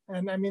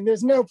 And I mean,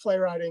 there's no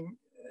playwriting,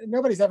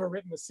 nobody's ever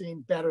written a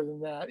scene better than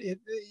that.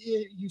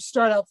 You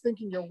start out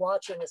thinking you're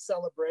watching a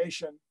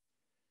celebration,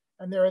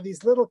 and there are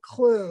these little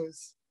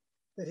clues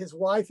that his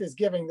wife is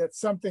giving that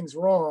something's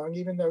wrong,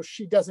 even though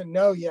she doesn't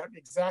know yet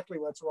exactly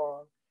what's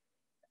wrong.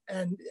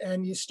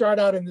 And you start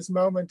out in this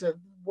moment of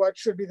what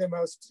should be the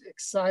most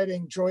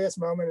exciting, joyous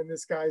moment in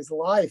this guy's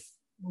life,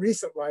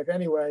 recent life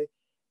anyway.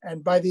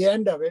 And by the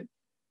end of it,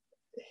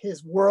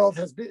 his world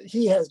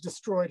he has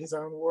destroyed his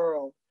own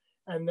world.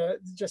 And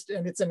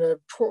it's in a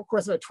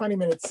course of a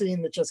 20-minute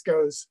scene that just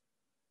goes,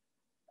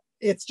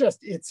 it's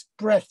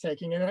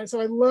breathtaking. And so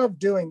I love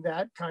doing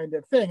that kind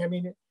of thing. I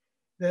mean,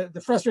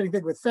 the frustrating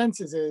thing with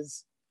Fences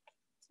is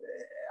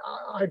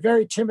I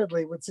very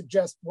timidly would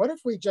suggest, what if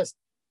we just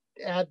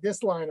add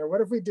this line, or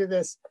what if we do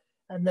this?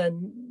 And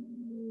then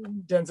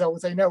Denzel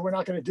would say, no, we're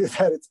not going to do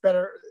that. It's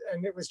better.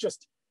 And it was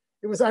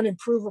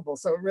unimprovable.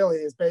 So it really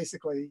is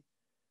basically,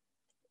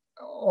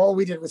 all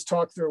we did was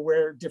talk through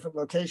where different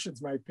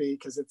locations might be,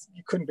 because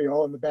you couldn't be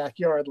all in the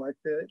backyard like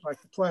the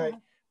play,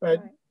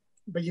 but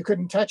you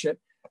couldn't touch it.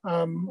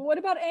 What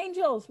about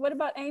Angels?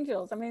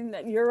 I mean,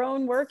 your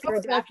own work.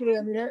 Actually,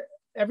 I mean,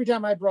 every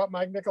time I brought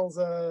Mike Nichols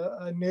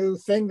a new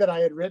thing that I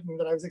had written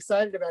that I was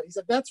excited about, he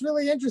said, that's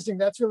really interesting.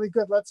 That's really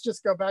good. Let's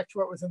just go back to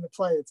what was in the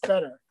play. It's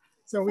better.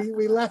 So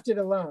we left it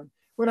alone.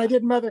 when I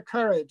did Mother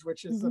Courage,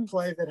 which is a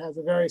play that has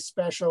a very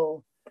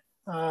special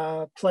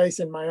place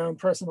in my own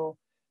personal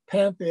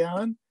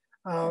pantheon,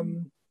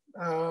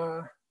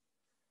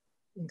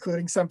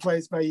 including some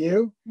plays by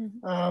you.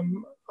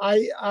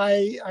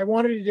 I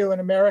wanted to do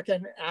an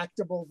American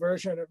actable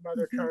version of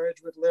Mother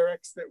Courage with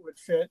lyrics that would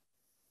fit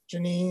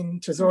Janine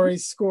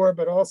Tesori's score,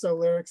 but also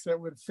lyrics that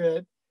would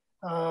fit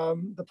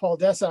the Paul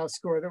Dessau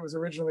score that was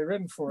originally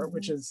written for it,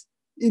 which is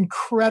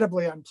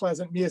incredibly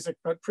unpleasant music,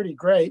 but pretty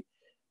great.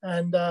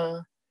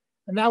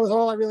 And that was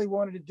all I really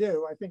wanted to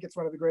do. I think it's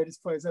one of the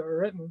greatest plays ever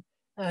written.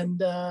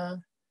 And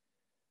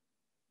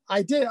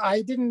I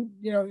didn't,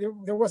 you know,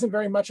 there wasn't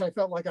very much I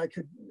felt like I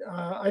could,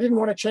 I didn't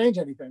want to change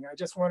anything. I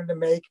just wanted to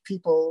make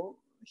people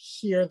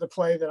hear the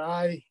play that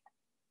I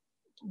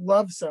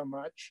love so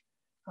much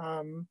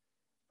in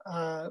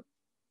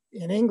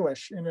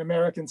English, in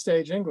American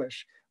stage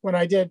English. When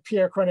I did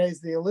Pierre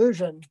Corneille's The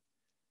Illusion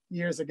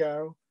years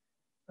ago,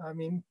 I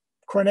mean,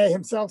 Corneille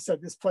himself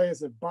said, this play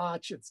is a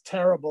botch, it's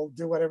terrible,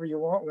 do whatever you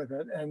want with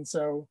it. And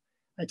so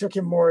I took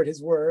him more at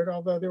his word,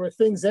 although there were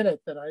things in it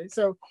that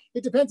so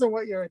it depends on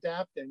what you're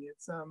adapting.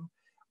 It's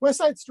West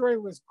Side Story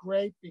was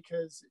great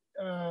because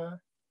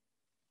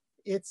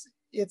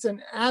it's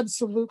an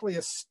absolutely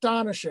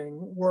astonishing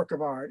work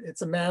of art.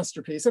 It's a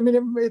masterpiece. I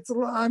mean,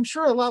 I'm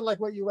sure a lot like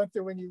what you went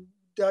through when you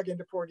dug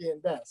into Porgy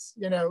and Bess,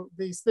 you know,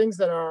 these things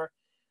that are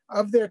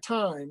of their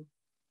time,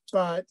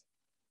 but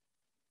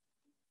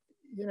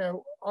you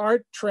know,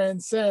 art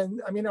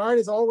transcends. I mean, art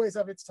is always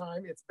of its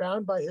time. It's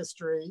bound by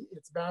history.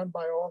 It's bound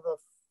by all the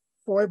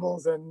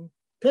foibles and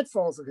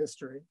pitfalls of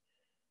history.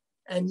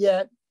 And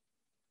yet,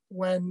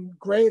 when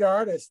great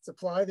artists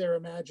apply their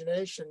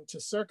imagination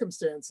to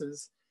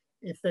circumstances,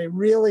 if they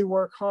really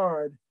work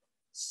hard,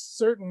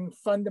 certain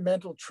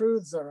fundamental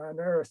truths are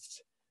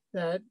unearthed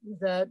that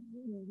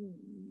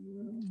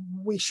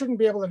we shouldn't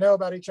be able to know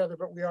about each other,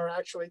 but we are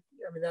actually,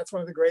 I mean, that's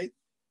one of the great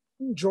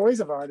joys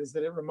of art, is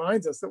that it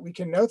reminds us that we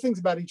can know things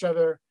about each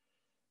other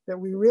that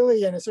we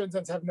really, in a certain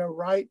sense, have no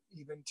right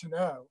even to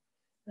know.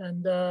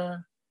 And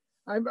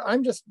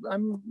I'm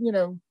you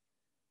know,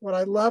 what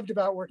I loved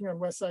about working on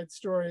West Side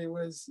Story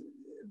was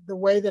the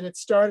way that it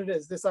started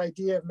as this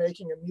idea of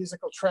making a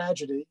musical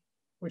tragedy,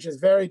 which is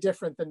very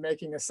different than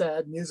making a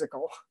sad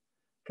musical,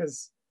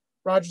 because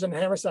Rodgers and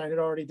Hammerstein had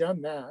already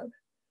done that.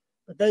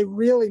 But they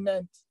really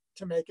meant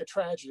to make a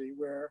tragedy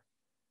where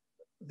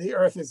the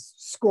earth is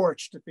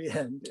scorched at the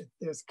end.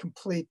 There's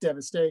complete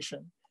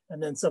devastation,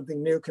 and then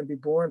something new can be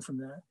born from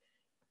that.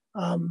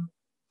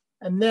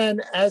 And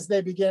then as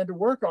they began to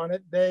work on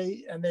it,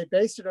 they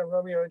based it on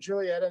Romeo and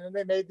Juliet, and then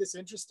they made this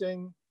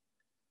interesting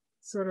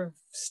sort of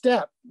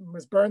step. It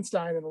was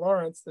Bernstein and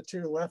Lawrence, the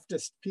two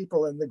leftist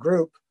people in the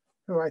group,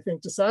 who I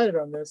think decided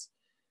on this.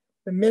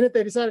 The minute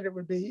they decided it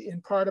would be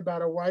in part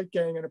about a white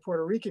gang and a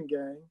Puerto Rican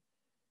gang,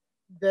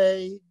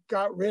 they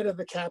got rid of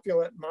the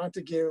Capulet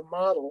Montague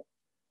model.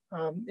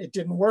 It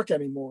didn't work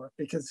anymore,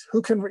 because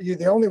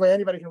the only way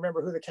anybody can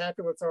remember who the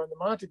Capulets are and the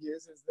Montagues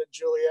is that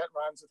Juliet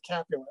rhymes with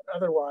Capulet.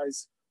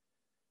 Otherwise,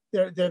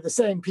 they're the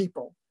same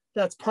people.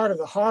 That's part of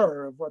the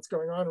horror of what's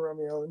going on in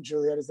Romeo and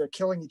Juliet, is they're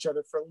killing each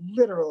other for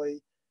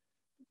literally,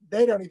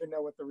 they don't even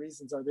know what the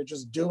reasons are. They're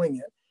just doing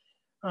it.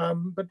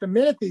 But the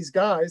minute these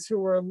guys, who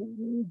were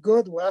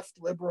good left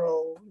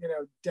liberal, you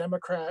know,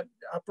 Democrat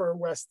Upper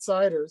West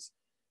Siders,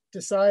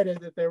 decided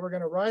that they were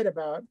going to write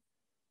about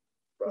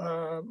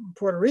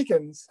Puerto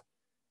Ricans,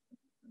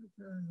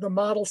 the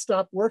model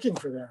stopped working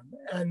for them.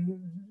 And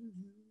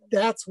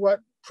that's what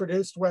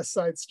produced West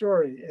Side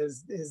Story,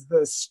 is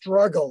the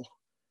struggle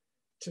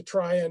to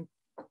try and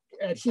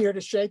adhere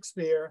to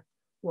Shakespeare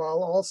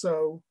while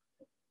also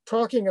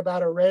talking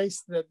about a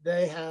race that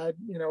they had,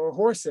 you know, a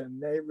horse in.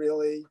 They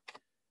really,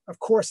 of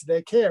course,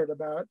 they cared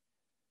about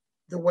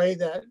the way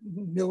that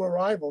new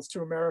arrivals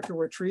to America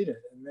were treated.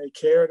 And they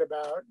cared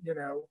about, you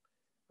know,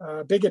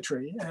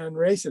 bigotry and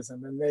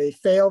racism, and they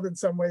failed in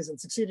some ways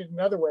and succeeded in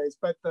other ways.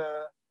 But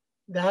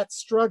that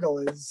struggle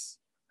is,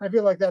 I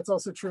feel like that's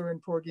also true in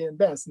Porgy and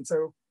Bess. And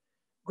so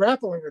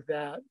grappling with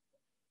that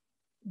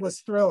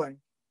was thrilling.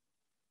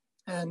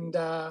 And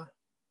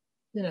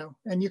you know,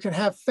 and you can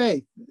have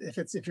faith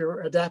if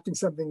you're adapting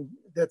something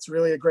that's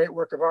really a great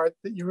work of art,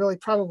 that you really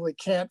probably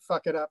can't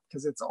fuck it up,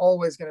 because it's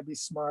always going to be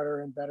smarter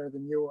and better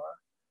than you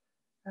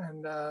are.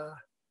 And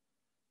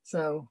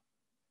so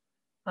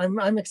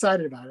I'm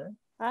excited about it.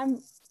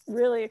 I'm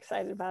really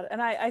excited about it. And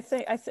I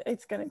think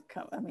it's going to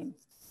come. I mean,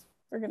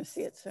 we're going to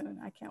see it soon.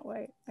 I can't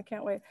wait. I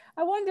can't wait.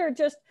 I wonder,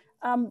 just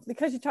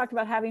because you talked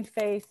about having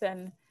faith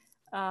and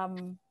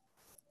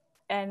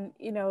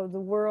you know, the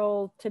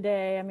world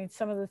today, I mean,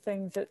 some of the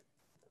things that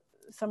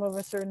some of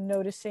us are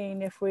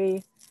noticing, if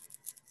we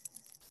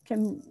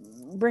can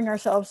bring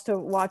ourselves to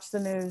watch the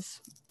news,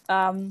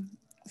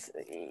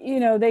 you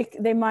know,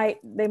 they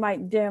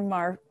might dim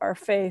our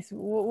faith.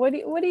 What do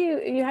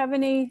you have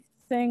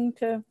anything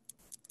to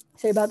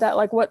say about that?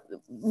 Like, what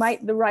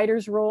might the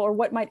writer's role, or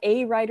what might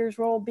a writer's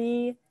role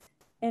be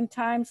in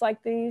times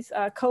like these?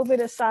 COVID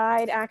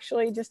aside,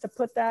 actually, just to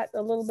put that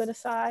a little bit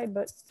aside,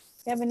 but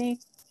you have any?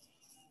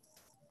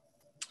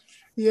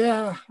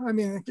 Yeah, I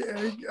mean,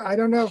 I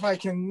don't know if I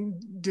can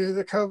do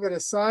the COVID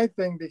aside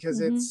thing because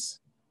it's,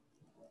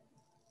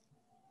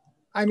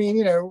 I mean,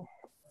 you know,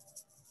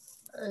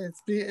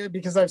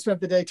 because I've spent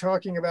the day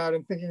talking about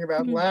and thinking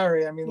about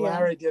Larry. I mean,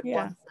 Larry did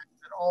one thing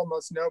that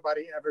almost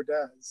nobody ever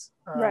does,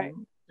 right.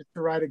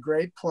 to write a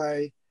great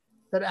play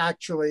that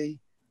actually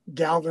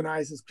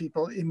galvanizes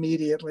people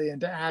immediately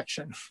into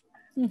action.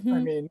 I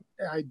mean,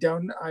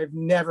 I've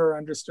never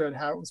understood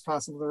how it was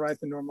possible to write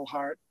The Normal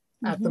Heart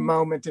at the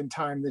moment in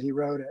time that he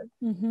wrote it.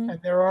 And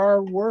there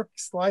are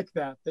works like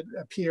that that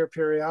appear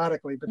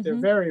periodically, but they're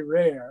very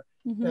rare,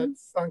 that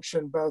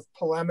function both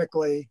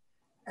polemically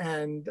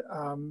and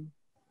on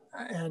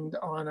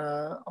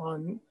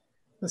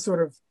the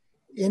sort of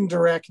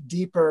indirect,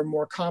 deeper,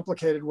 more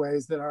complicated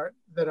ways that art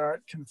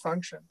can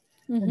function.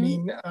 I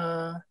mean,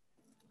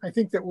 I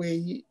think that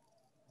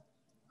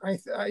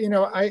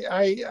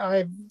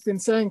I've been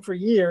saying for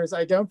years,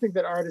 I don't think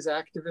that art is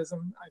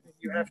activism. I think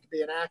you have to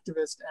be an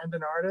activist and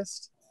an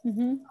artist.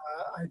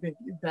 I think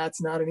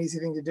that's not an easy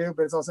thing to do,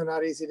 but it's also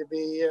not easy to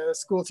be a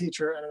school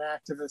teacher and an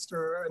activist,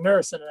 or a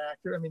nurse and an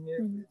actor. I mean,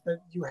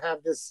 you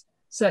have this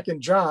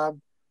second job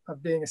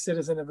of being a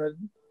citizen of a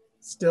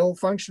still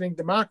functioning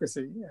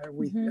democracy. I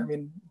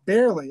mean,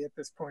 barely at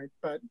this point,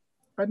 but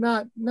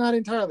not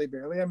entirely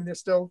barely. I mean, there's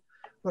still,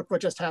 look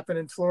what just happened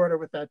in Florida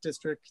with that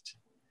district.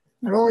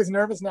 I'm always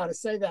nervous now to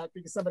say that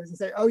because somebody's gonna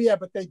say, oh yeah,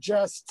 but they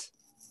just,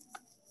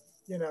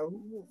 you know,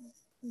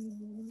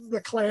 the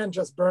Klan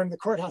just burned the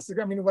courthouse.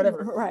 I mean,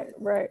 whatever.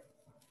 Right.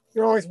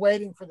 You're always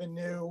waiting for the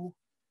new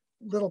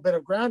little bit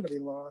of ground to be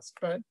lost.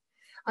 But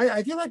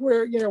I feel like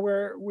we're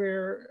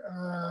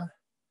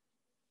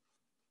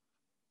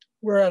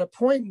at a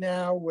point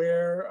now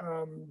where,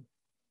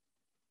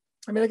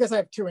 I mean, I guess I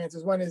have two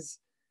answers. One is,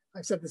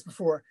 I've said this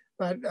before,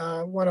 but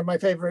one of my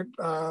favorite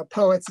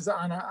poets is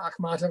Anna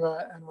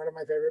Akhmatova, and one of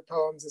my favorite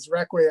poems is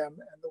Requiem,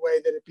 and the way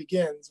that it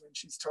begins when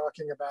she's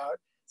talking about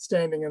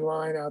standing in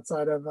line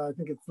outside of, I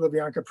think it's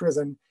Lubyanka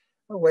prison,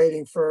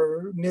 waiting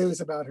for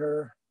news about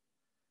her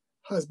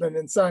husband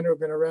and son who have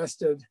been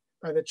arrested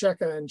by the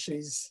Cheka, and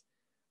she's,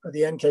 or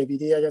the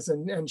NKVD, I guess,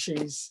 and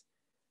she's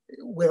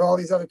with all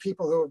these other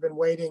people who have been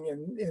waiting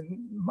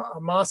in a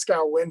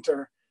Moscow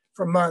winter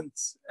for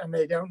months, and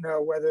they don't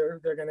know whether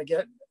they're going to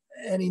get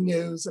any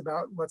news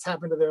about what's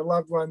happened to their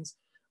loved ones,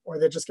 or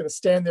they're just going to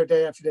stand there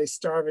day after day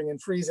starving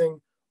and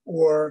freezing,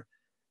 or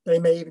they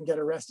may even get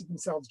arrested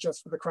themselves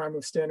just for the crime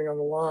of standing on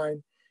the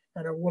line.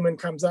 And a woman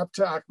comes up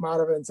to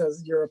Akhmatova and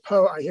says, "You're a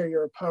poet. I hear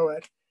you're a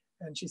poet."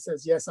 And she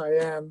says, "Yes, I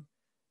am."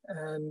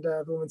 And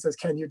the woman says,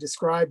 "Can you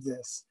describe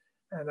this?"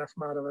 And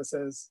Akhmatova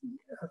says,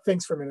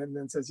 thinks for a minute, and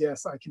then says,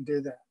 "Yes, I can do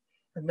that."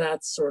 And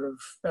that's where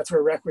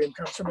Requiem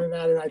comes from. And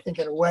I think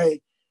in a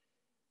way,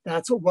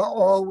 that's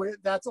all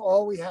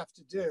we have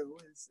to do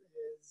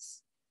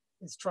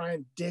is try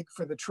and dig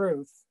for the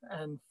truth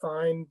and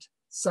find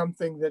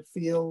something that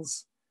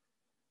feels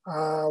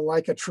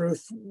like a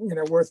truth, you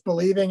know, worth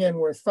believing in,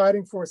 worth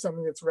fighting for,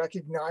 something that's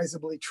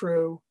recognizably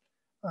true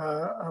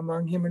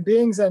among human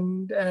beings.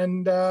 And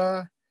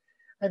I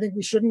think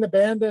we shouldn't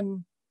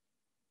abandon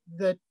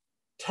the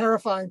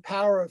terrifying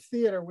power of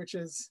theater, which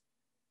is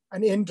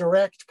an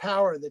indirect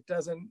power that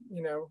doesn't,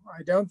 you know,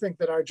 I don't think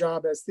that our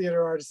job as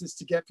theater artists is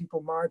to get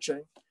people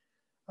marching.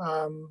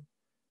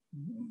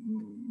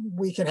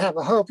 We can have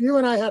a hope. You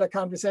and I had a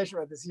conversation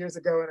about this years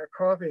ago in a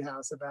coffee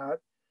house about,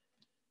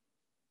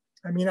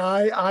 I mean,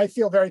 I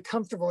feel very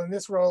comfortable in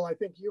this role. I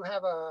think you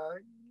have I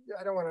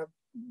don't want to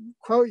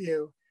quote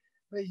you,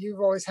 but you've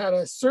always had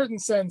a certain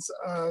sense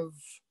of,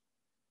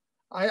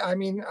 I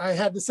mean, I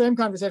had the same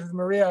conversation with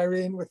Maria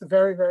Irene, with the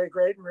very, very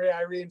great Maria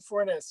Irene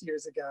Fornes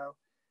years ago.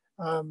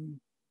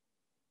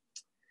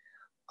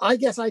 I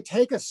guess I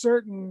take a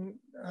certain,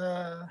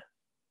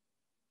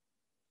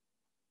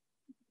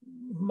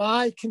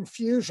 my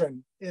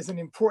confusion is an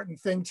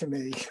important thing to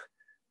me,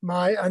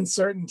 my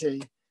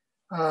uncertainty.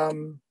 I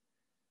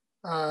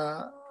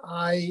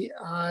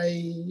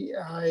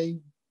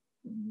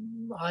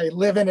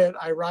live in it,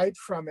 I write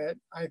from it.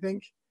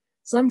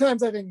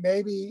 Sometimes I think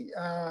maybe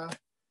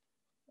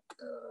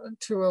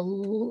to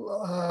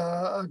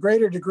a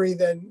greater degree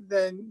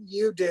than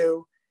you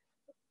do,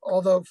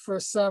 although for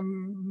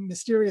some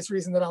mysterious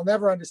reason that I'll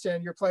never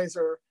understand, your plays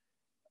are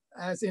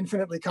as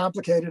infinitely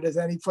complicated as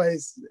any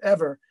plays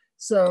ever.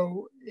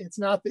 So it's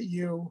not that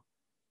you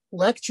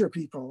lecture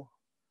people,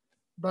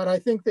 but I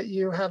think that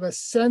you have a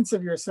sense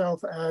of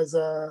yourself as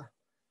a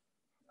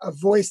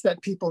voice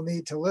that people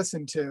need to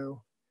listen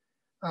to,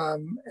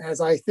 as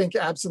I think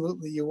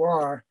absolutely you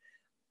are.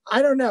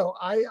 I don't know,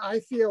 I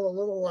feel a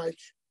little like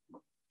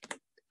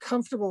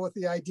comfortable with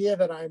the idea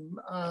that I'm,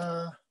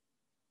 I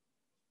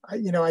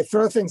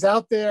throw things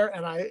out there,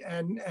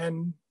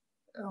 and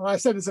well,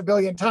 I've said this a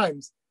billion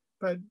times,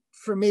 but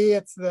for me,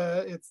 it's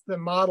the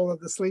model of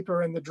the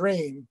sleeper and the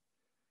dream.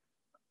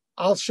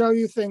 I'll show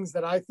you things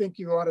that I think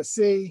you ought to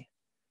see.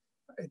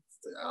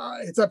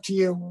 It's up to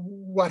you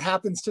what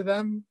happens to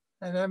them,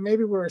 and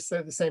maybe we're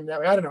the same that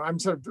way. I don't know.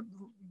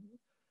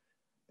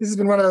 This has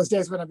been one of those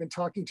days when I've been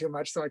talking too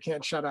much, so I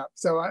can't shut up.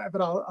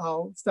 But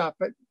I'll stop.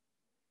 But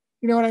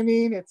you know what I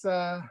mean? It's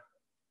I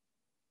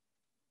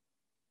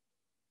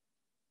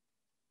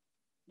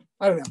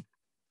don't know.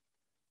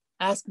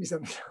 Ask me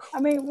something. I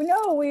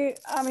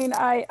mean,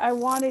 I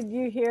wanted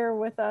you here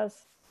with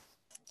us.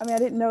 I mean, I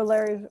didn't know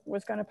Larry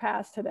was going to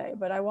pass today,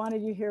 but I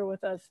wanted you here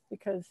with us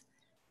because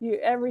you,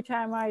 every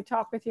time I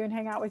talk with you and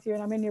hang out with you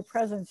and I'm in your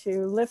presence,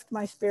 you lift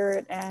my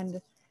spirit.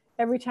 And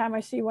every time I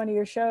see one of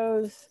your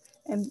shows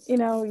and, you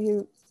know,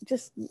 you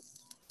just,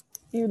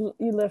 you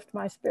lift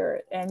my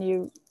spirit and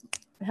you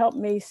help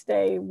me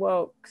stay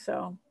woke.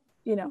 So,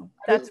 you know,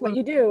 that's what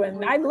you do.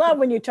 And I love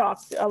when you talk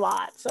a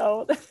lot.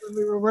 So when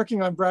we were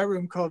working on Bright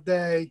Room Cold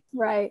Day,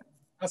 right.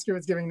 Oscar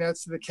was giving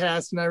notes to the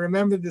cast, and I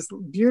remember this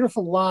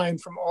beautiful line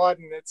from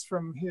Auden. It's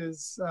from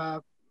his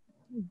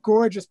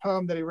gorgeous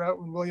poem that he wrote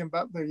when William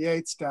Butler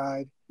Yeats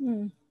died.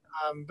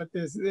 But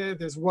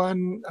there's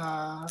one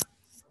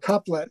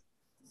couplet.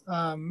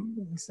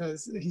 He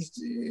says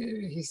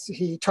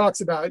he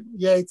talks about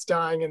Yeats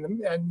dying,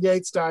 and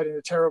Yeats died in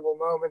a terrible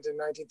moment in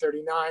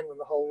 1939 when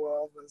the whole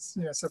world was,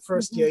 you know. So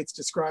first Yeats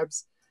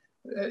describes,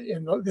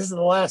 this is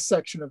the last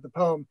section of the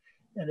poem,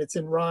 and it's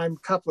in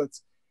rhymed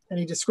couplets. And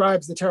he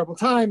describes the terrible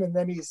time, and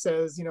then he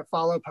says, you know,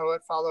 follow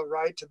poet, follow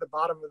right to the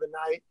bottom of the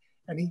night.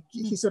 And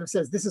he sort of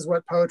says, this is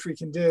what poetry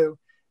can do.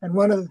 And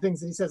one of the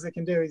things that he says it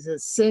can do, he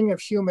says, sing of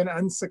human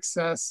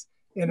unsuccess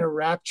in a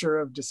rapture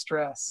of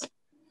distress.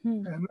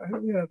 And,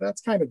 you know,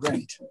 that's kind of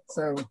great.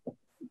 So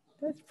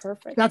that's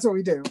perfect. That's what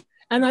we do.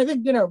 And I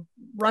think, you know,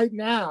 right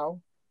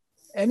now,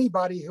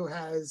 anybody who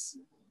has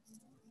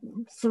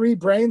 3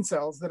 brain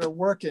cells that are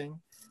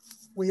working,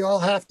 we all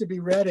have to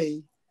be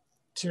ready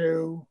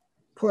to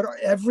put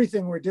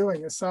everything we're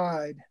doing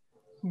aside.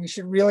 We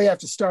should really have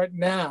to start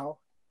now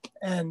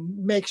and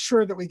make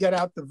sure that we get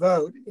out the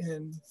vote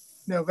in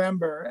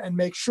November and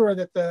make sure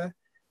that the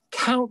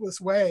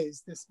countless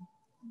ways this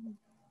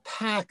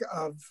pack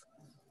of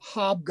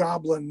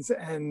hobgoblins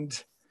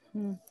and,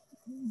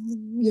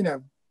 you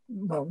know,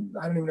 well,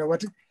 I don't even know what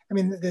to, I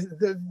mean,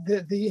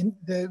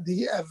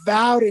 the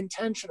avowed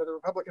intention of the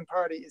Republican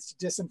Party is to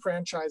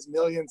disenfranchise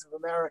millions of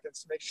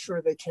Americans to make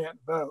sure they can't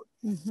vote.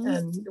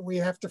 And we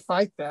have to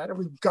fight that. And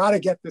we've got to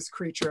get this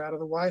creature out of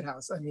the White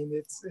House. I mean,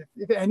 it's,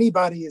 if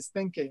anybody is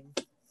thinking,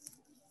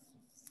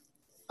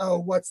 oh,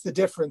 what's the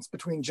difference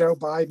between Joe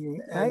Biden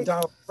and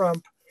Donald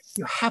Trump?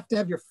 You have to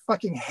have your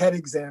fucking head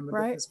examined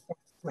at this point.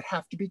 It would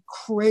have to be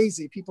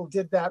crazy. People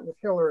did that with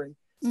Hillary.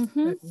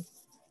 And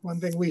one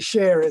thing we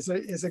share is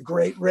a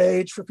great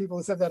rage for people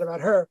who said that about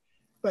her.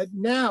 But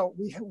now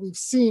we've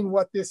seen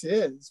what this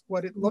is,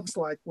 what it looks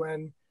like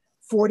when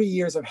 40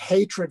 years of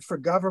hatred for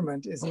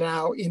government is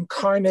now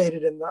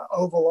incarnated in the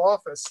Oval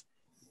Office.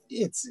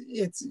 It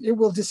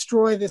will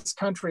destroy this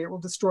country. It will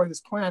destroy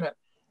this planet.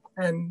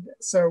 And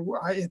so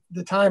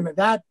the time of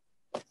that,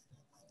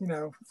 you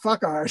know,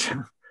 fuck art.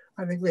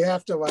 I think we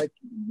have to, like,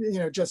 you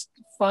know, just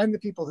find the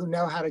people who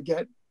know how to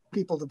get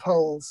people to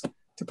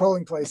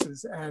polling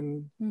places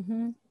and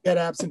get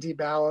absentee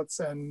ballots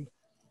and,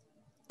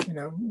 you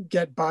know,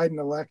 get Biden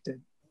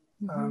elected.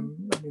 I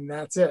mean,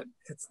 that's it.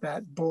 It's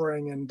that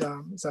boring and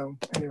dumb. So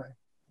anyway.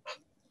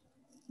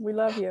 We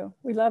love you.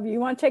 We love you. You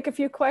want to take a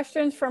few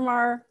questions from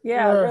our,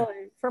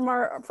 really, from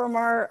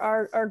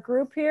our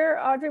group here?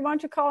 Audrey, why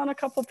don't you call on a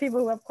couple of people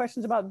who have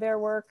questions about their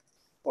work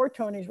or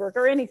Tony's work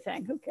or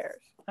anything? Who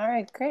cares? All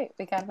right, great.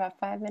 We got about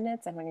 5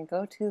 minutes. I'm going to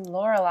go to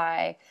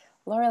Lorelei.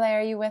 Lorelei,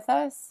 are you with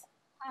us?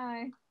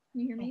 Hi.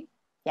 Can you hear me?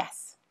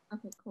 Yes.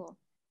 Okay, cool.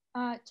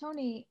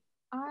 Tony,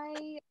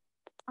 I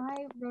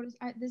wrote,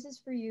 this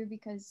is for you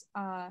because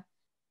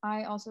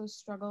I also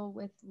struggle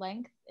with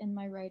length in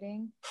my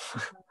writing.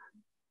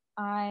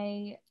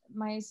 My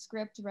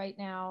script right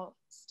now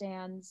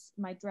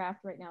my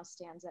draft right now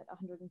stands at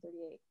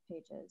 138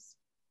 pages,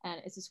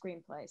 and it's a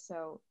screenplay,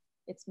 so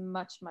it's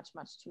much, much,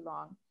 much too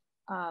long.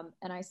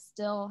 And I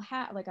still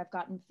have, like, I've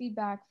gotten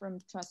feedback from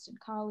trusted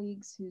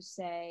colleagues who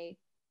say,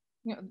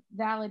 you know,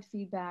 valid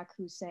feedback,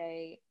 who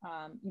say,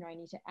 you know, I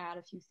need to add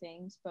a few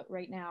things, but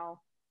right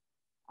now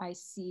I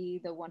see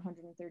the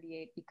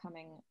 138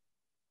 becoming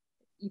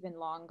even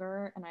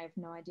longer, and I have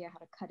no idea how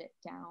to cut it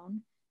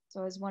down. So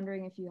I was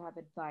wondering if you have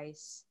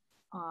advice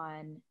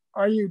on.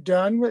 Are you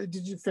done?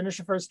 Did you finish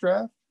the first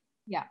draft?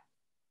 Yeah.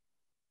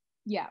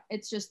 Yeah,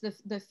 it's just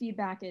the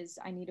feedback is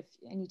I need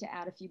to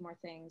add a few more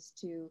things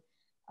to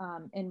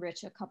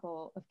enrich a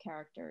couple of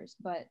characters,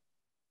 but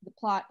the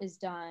plot is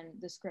done,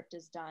 the script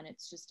is done.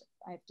 It's just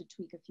I have to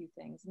tweak a few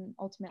things, and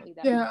ultimately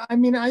that. Yeah, I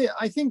mean, I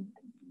think,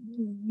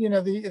 you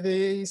know,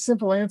 the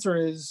simple answer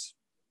is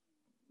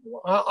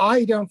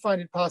I don't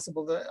find it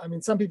possible to. I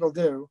mean, some people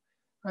do.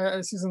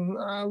 Susan,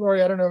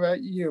 Lori, I don't know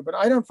about you, but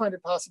I don't find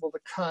it possible to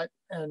cut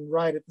and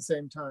write at the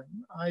same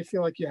time. I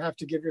feel like you have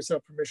to give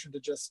yourself permission to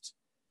just,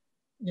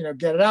 you know,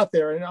 get it out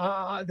there.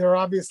 And there are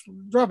obvious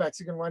drawbacks.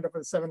 You can wind up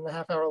with a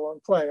 7.5 hour long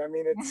play. I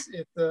mean,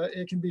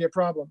 it can be a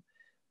problem.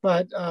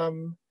 But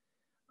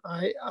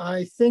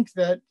I think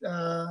that,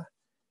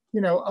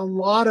 you know, a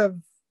lot of,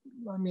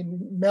 I mean,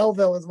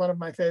 Melville is one of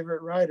my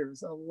favorite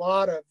writers. A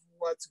lot of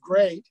what's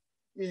great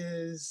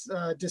is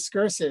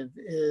discursive,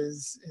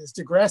 is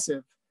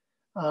digressive.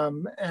 I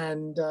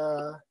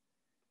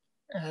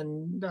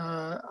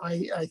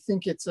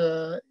think it's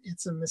a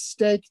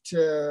mistake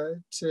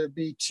to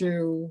be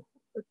too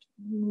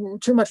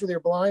much with your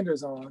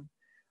blinders on.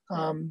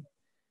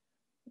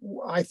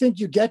 I think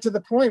you get to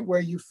the point where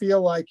you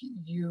feel like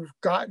you've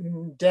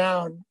gotten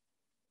down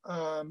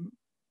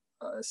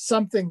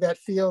something that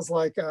feels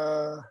like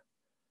the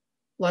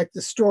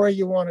story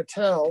you want to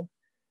tell,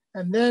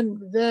 and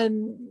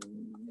then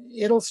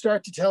it'll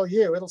start to tell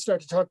you. It'll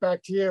start to talk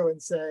back to you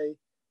and say,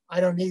 "I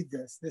don't need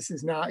this. This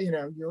is not." You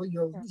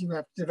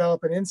have to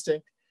develop an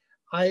instinct.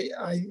 I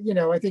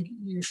think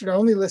you should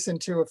only listen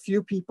to a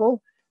few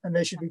people, and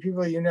they should be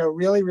people you know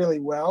really, really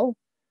well.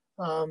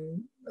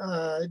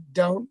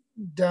 Don't.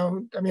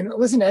 I mean,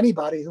 listen to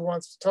anybody who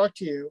wants to talk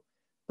to you,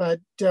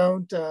 but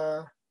don't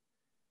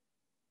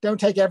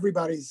take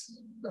everybody's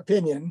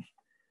opinion.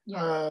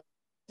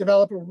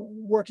 Develop a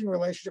working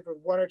relationship with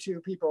one or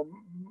two people.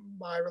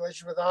 My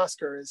relationship with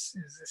Oscar is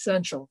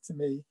essential to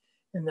me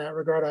in that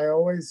regard. I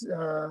always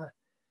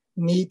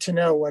need to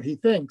know what he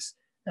thinks,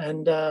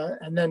 and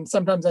then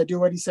sometimes I do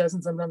what he says,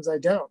 and sometimes I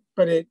don't.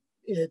 But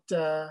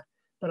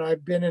but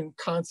I've been in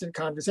constant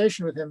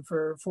conversation with him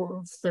for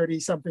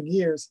 30-something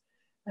years,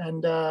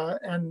 and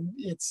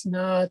it's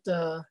not.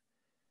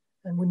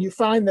 And when you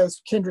find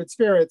those kindred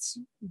spirits,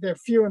 they're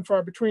few and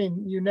far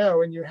between,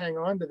 and you hang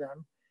on to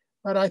them.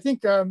 But I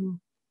think,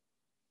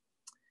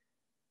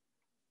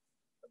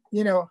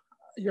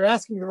 you're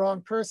asking the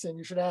wrong person.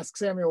 You should ask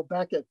Samuel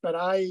Beckett. But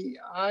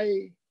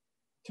to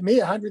me,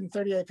 a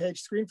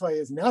 138-page screenplay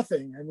is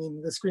nothing. I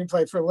mean, the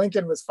screenplay for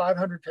Lincoln was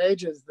 500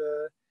 pages.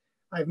 The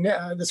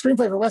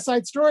screenplay for West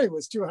Side Story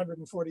was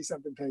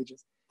 240-something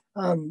pages.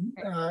 And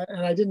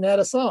I didn't add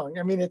a song.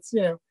 I mean, it's,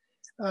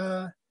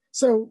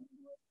 so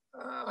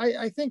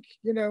I think,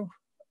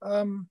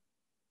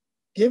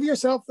 give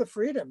yourself the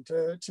freedom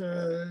to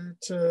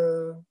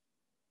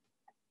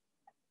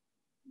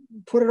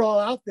put it all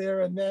out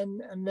there, and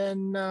then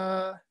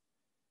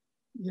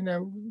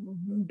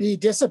be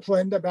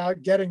disciplined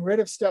about getting rid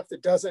of stuff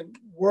that doesn't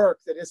work,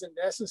 that isn't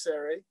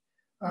necessary,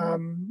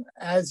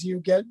 as you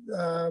get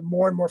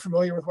more and more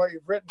familiar with what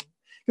you've written.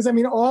 Because I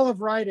mean, all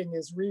of writing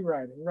is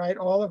rewriting, right?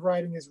 All of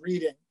writing is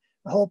reading.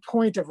 The whole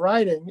point of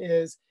writing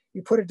is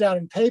you put it down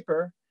in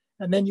paper,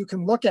 and then you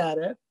can look at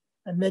it,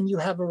 and then you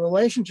have a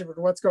relationship with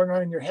what's going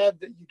on in your head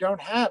that you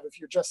don't have if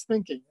you're just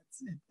thinking.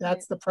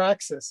 That's the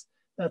praxis.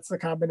 That's the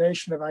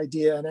combination of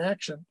idea and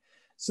action.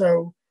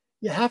 So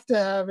you have to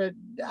have it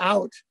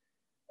out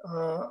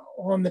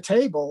on the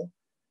table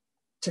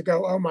to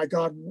go, oh my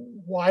God,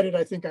 why did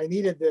I think I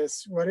needed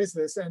this? What is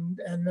this? And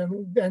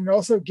then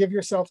also give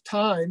yourself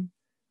time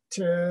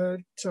to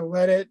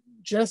let it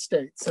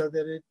gestate, so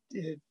that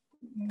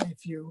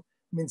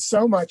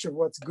so much of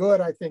what's good,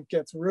 I think,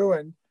 gets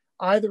ruined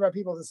either by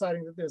people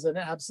deciding that there's an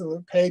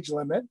absolute page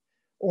limit,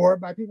 or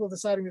by people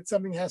deciding that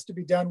something has to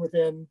be done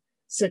within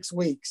 6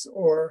 weeks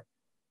or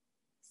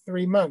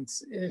 3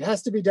 months. It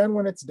has to be done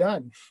when it's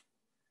done.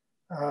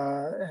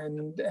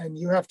 And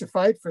you have to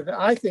fight for that.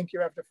 I think you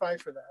have to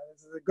fight for that.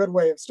 This is a good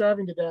way of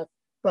starving to death,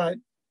 but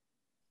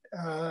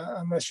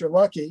unless you're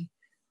lucky.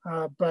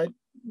 But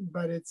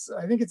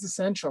I think it's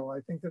essential.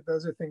 I think that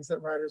those are things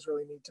that writers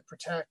really need to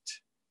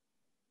protect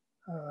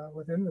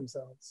within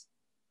themselves.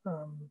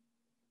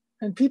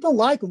 And people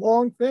like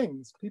long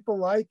things. People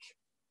like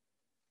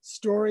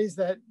stories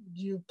that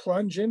you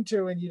plunge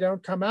into and you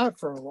don't come out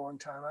for a long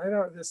time. I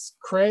know this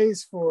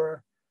craze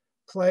for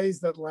plays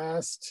that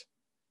last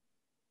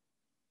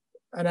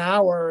an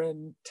hour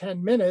and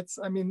 10 minutes.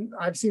 I mean,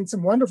 I've seen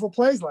some wonderful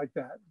plays like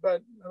that,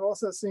 but I've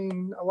also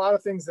seen a lot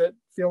of things that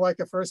feel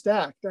like a first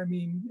act. I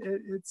mean,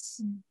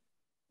 it's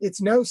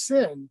no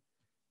sin.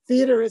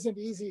 Theater isn't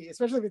easy,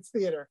 especially if it's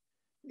theater.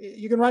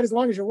 You can write as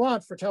long as you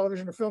want for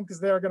television or film,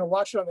 because they're going to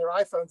watch it on their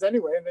iPhones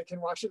anyway, and they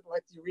can watch it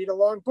like you read a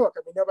long book.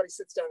 I mean, nobody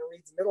sits down and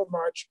reads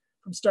Middlemarch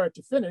from start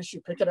to finish.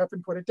 You pick it up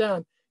and put it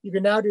down. You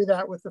can now do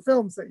that with the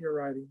films that you're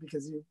writing,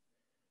 because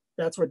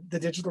that's what the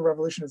digital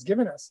revolution has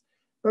given us.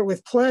 But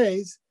with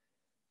plays,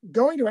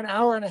 going to an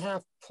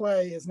hour-and-a-half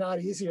play is not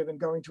easier than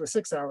going to a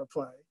 6-hour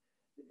play.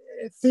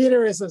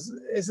 Theater is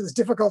as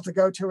difficult to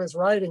go to as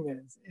writing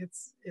is.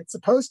 It's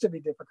supposed to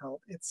be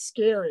difficult. It's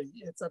scary.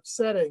 It's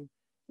upsetting.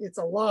 It's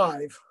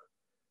alive.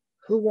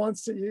 Who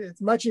wants to?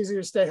 It's much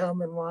easier to stay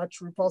home and watch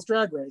RuPaul's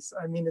Drag Race.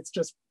 I mean, it's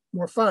just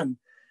more fun.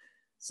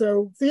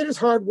 So theater's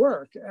hard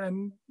work,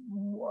 and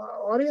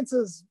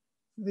audiences,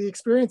 the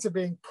experience of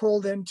being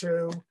pulled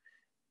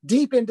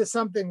deep into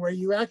something where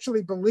you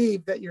actually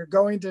believe that you're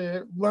going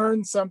to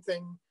learn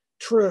something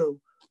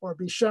true, or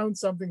be shown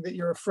something that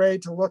you're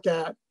afraid to look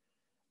at,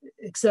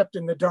 except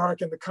in the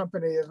dark in the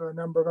company of a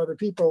number of other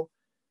people.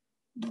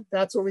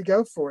 That's what we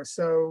go for.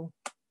 So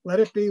let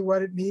it be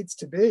what it needs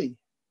to be.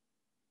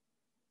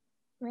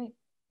 Great,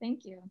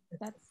 thank you.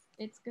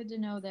 It's good to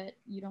know that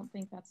you don't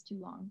think that's too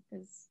long,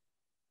 because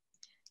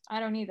I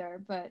don't either,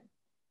 but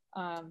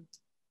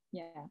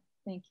yeah,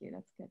 thank you,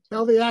 that's good.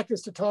 Tell the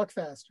actors to talk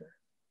faster.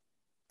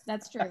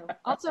 That's true.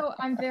 Also,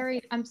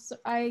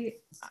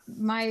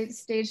 my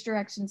stage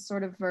directions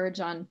sort of verge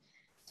on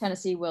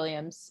Tennessee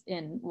Williams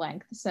in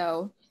length.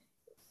 So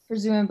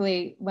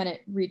presumably when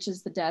it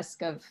reaches the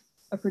desk of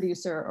a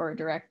producer or a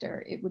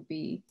director, it would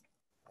be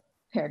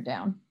pared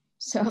down.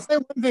 So I'll say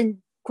one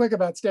thing quick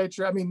about stage.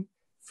 I mean,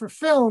 for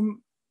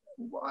film,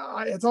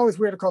 it's always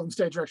weird to call them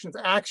stage directions,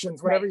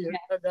 actions, whatever right, you,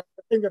 yeah. that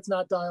thing that's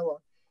not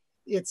dialogue.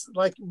 It's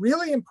like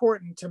really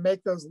important to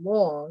make those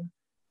long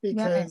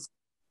because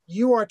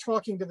you are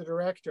talking to the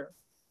director.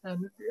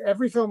 And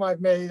every film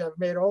I've made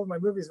all of my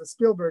movies with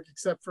Spielberg,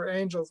 except for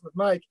Angels with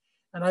Mike.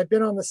 And I've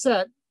been on the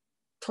set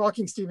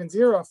talking Steven's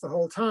ear off the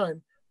whole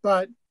time.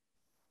 But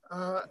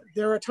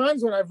there are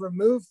times when I've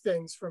removed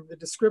things from the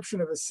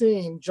description of a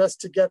scene just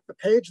to get the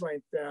page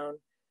length down.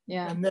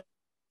 Yeah. And then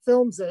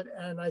films it.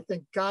 And I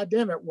think, God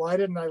damn it, why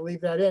didn't I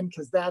leave that in?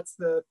 Because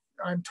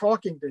I'm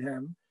talking to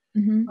him.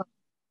 Mm-hmm.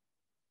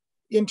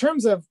 In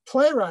terms of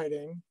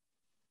playwriting,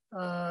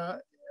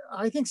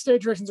 I think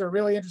stage directions are a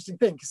really interesting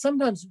thing because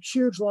sometimes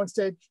huge, long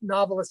stage,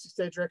 novelistic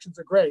stage directions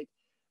are great.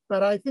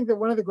 But I think that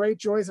one of the great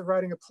joys of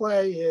writing a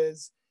play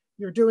is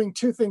you're doing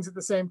two things at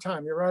the same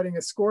time. You're writing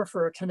a score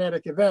for a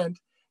kinetic event.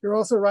 You're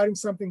also writing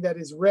something that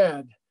is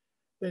read.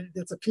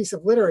 It's a piece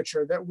of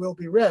literature that will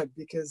be read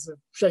because of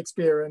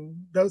Shakespeare and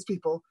those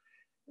people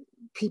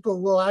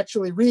will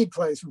actually read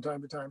plays from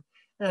time to time.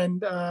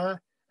 And I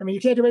mean, you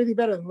can't do anything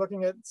better than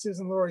looking at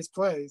Susan Laurie's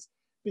plays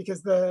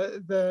because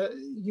there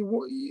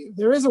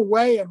is a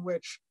way in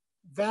which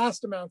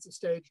vast amounts of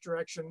stage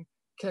direction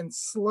can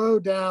slow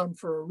down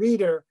for a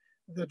reader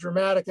the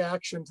dramatic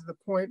action to the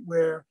point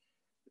where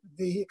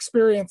the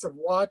experience of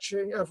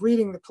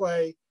reading the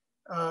play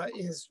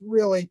is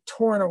really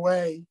torn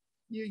away.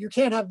 You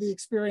can't have the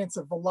experience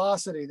of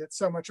velocity that's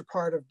so much a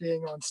part of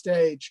being on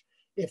stage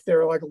if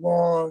they're like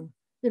long,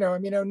 I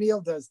mean,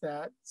 O'Neill does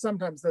that.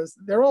 Sometimes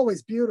they're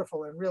always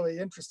beautiful and really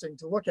interesting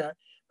to look at,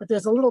 but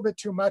there's a little bit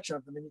too much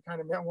of them and you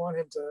kind of want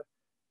him to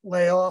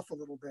lay off a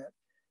little bit.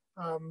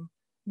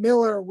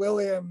 Miller,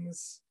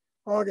 Williams,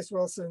 August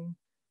Wilson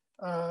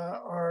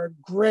are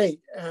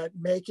great at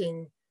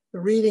making the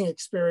reading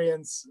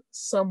experience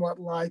somewhat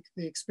like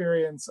the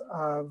experience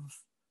of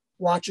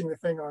watching the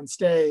thing on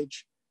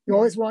stage. You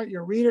always want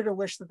your reader to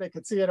wish that they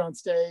could see it on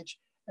stage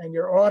and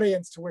your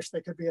audience to wish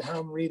they could be at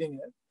home reading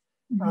it.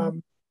 Mm-hmm.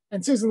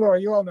 And Susan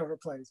Laurie, you all know her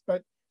plays,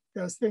 but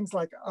those things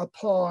like a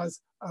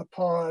pause,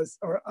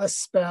 or a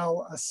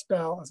spell,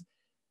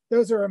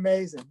 those are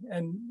amazing.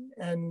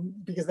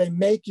 And because they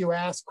make you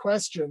ask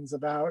questions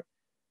about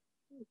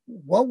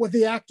what would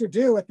the actor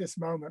do at this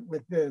moment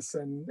with this?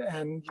 And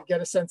you get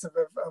a sense of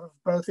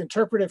both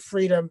interpretive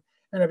freedom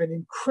and of an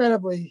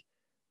incredibly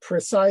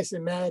precise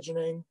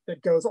imagining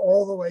that goes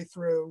all the way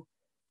through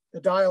the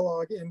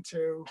dialogue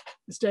into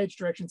the stage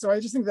direction. So I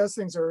just think those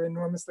things are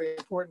enormously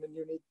important and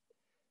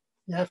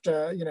you have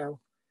to,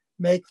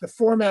 make the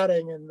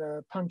formatting and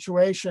the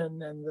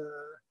punctuation and the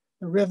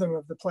rhythm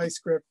of the play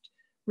script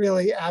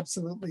really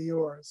absolutely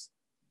yours.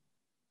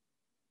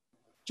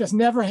 Just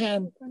never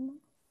hand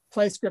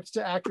play scripts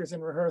to actors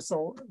in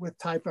rehearsal with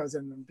typos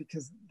in them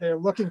because they're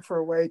looking for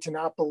a way to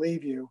not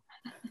believe you.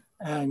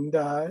 And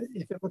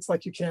if it looks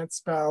like you can't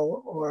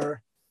spell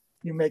or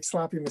you make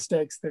sloppy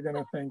mistakes, they're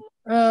gonna think,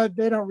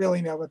 they don't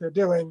really know what they're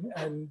doing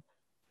and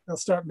they'll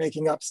start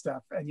making up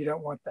stuff and you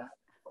don't want that.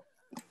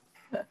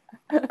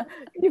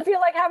 You feel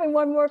like having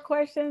one more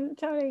question,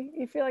 Tony?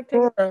 You feel like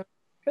taking,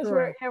 because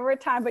we're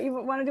at time, but you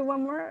want to do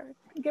one more?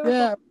 Give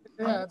us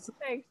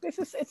absolutely.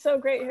 It's so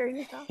great hearing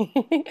you talk.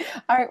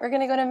 All right, we're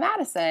gonna go to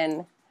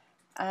Madison.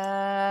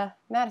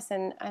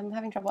 Madison, I'm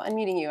having trouble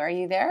unmuting you. Are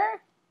you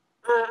there?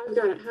 I've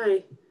got it.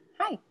 Hi.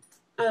 Hi.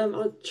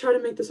 I'll try to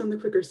make this on the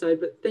quicker side,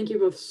 but thank you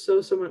both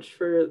so much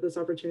for this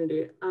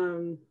opportunity.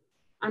 I'm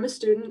a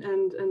student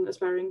and an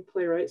aspiring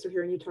playwright, so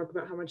hearing you talk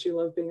about how much you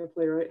love being a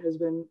playwright has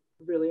been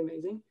really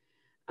amazing.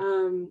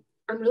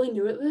 I'm really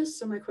new at this,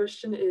 so my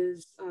question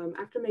is,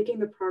 after making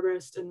the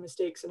progress and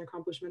mistakes and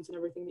accomplishments and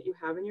everything that you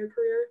have in your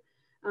career,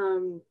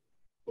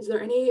 is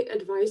there any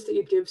advice that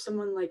you'd give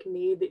someone like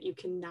me that you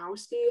can now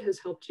see has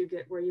helped you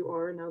get where you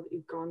are now that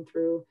you've gone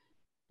through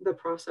the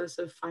process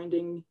of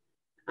finding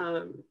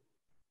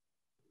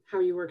how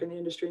you work in the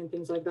industry and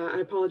things like that?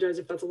 I apologize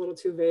if that's a little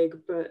too vague,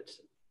 but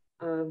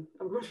I'm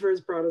going for as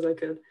broad as I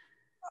could.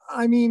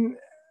 I mean,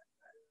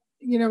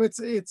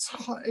 it's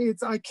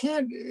I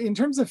can't, in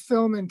terms of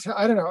film and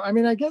I don't know. I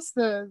mean, I guess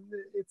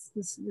it's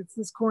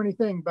this corny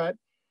thing, but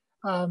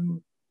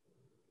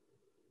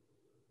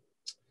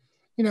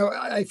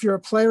if you're a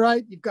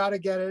playwright, you've got to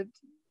get it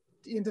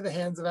into the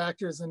hands of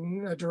actors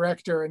and a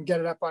director and get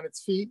it up on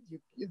its feet.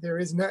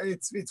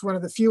 It's one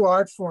of the few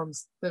art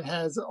forms that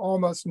has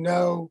almost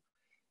no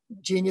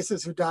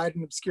geniuses who died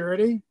in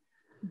obscurity,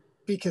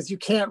 because you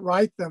can't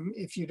write them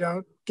if you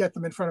don't get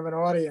them in front of an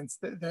audience.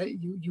 That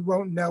you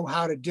won't know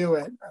how to do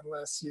it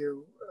unless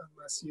you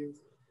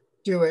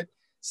do it.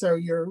 So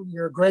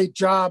your great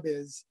job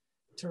is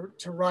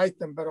to write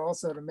them, but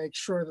also to make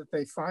sure that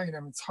they find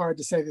them. It's hard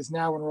to say this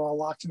now when we're all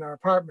locked in our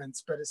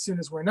apartments, but as soon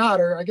as we're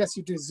not, or I guess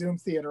you do Zoom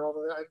theater,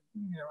 although I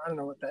don't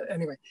know what that,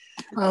 anyway.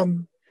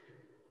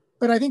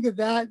 But I think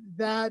that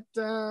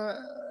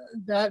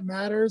that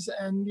matters.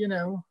 And, you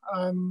know,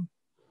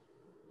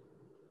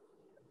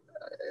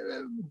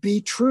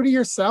 be true to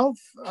yourself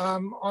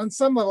on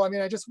some level. I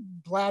mean, I just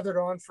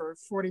blathered on for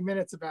 40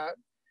 minutes about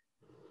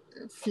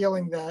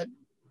feeling that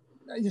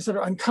you're sort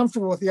of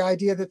uncomfortable with the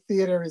idea that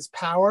theater is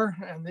power,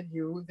 and that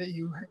you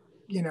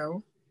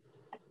know,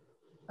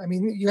 I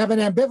mean, you have an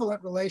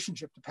ambivalent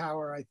relationship to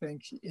power, I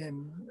think. I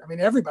mean,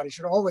 everybody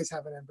should always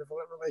have an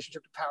ambivalent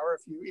relationship to power.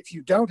 If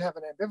you don't have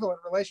an ambivalent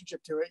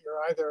relationship to it,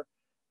 you're either,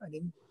 I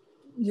mean,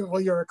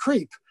 you're a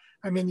creep.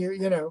 I mean,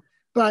 you know,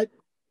 but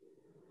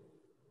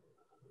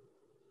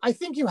I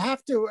think you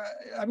have to,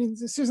 I mean,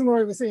 Susan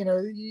Laurie was saying,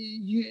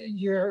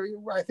 you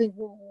know, I think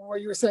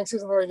what you were saying,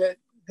 Susan Laurie,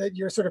 that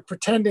you're sort of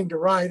pretending to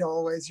write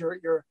always.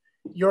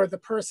 You're the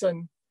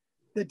person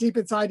that deep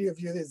inside of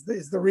you is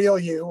the real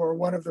you, or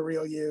one of the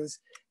real yous,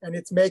 and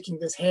it's making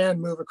this hand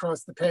move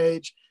across the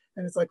page.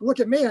 And it's like, look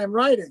at me, I'm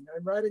writing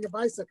a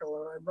bicycle,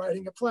 or I'm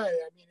writing a play.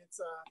 I mean,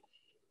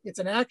 it's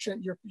an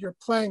action, you're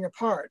playing a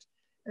part.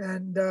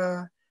 And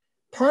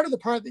part of the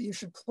part that you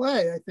should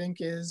play, I think,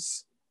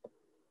 is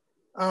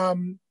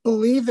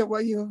believe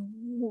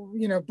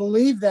that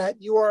believe that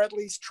you are at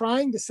least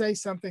trying to say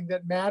something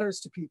that matters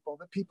to people,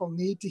 that people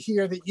need to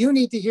hear, that you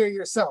need to hear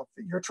yourself,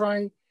 that you're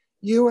trying,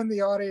 you and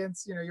the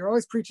audience, you know, you're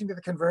always preaching to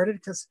the converted,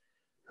 because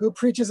who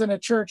preaches in a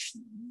church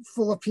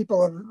full of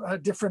people of a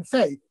different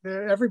faith?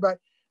 Everybody,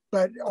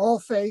 but all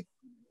faith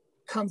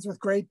comes with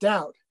great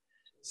doubt.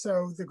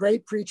 So the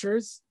great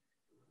preachers,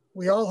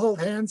 we all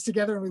hold hands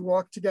together and we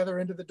walk together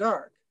into the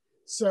dark.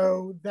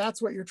 So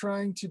that's what you're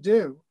trying to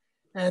do.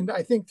 And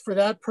I think for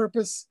that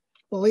purpose,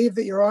 believe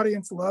that your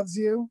audience loves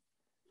you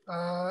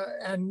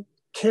and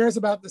cares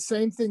about the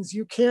same things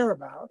you care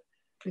about.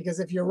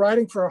 Because if you're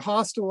writing for a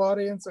hostile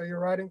audience, or you're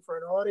writing for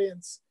an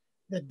audience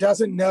that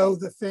doesn't know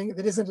the thing,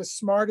 that isn't as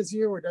smart as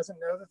you, or doesn't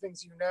know the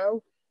things you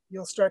know,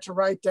 you'll start to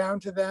write down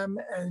to them,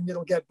 and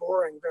it'll get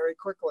boring very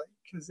quickly,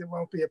 because it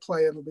won't be a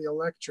play, it'll be a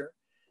lecture.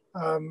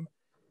 You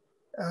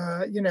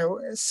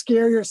know,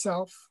 scare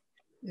yourself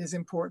is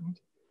important.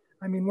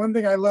 I mean, one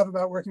thing I love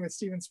about working with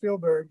Steven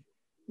Spielberg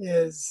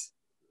is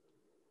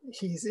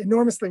he's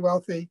enormously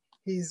wealthy.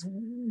 He's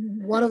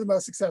one of the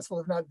most successful,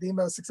 if not the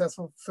most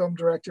successful film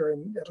director,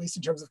 at least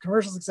in terms of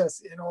commercial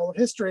success, in all of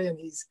history. And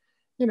he's,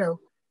 you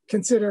know,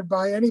 considered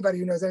by anybody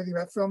who knows anything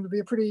about film to be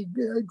a pretty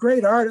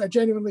great a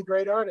genuinely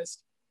great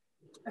artist.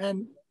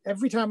 And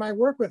every time I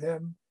work with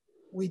him,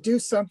 we do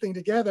something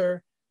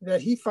together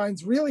that he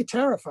finds really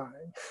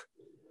terrifying,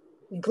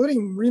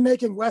 including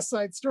remaking West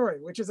Side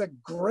Story, which is a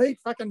great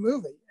fucking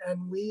movie.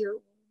 And we are,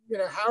 you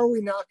know, how are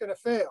we not going to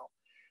fail?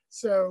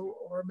 So,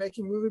 or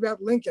making a movie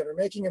about Lincoln, or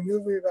making a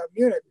movie about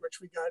Munich,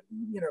 which we got,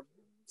 you know,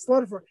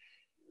 slaughtered for.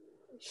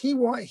 He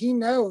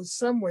knows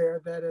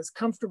somewhere that as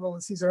comfortable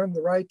as he's earned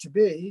the right to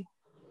be,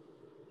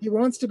 he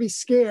wants to be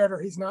scared, or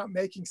he's not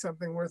making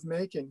something worth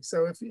making.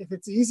 So if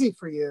it's easy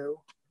for you,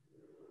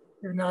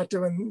 you're not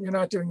doing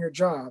your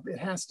job. It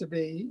has to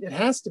be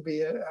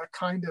a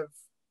kind of,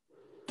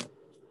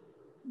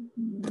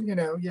 you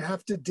know, you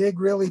have to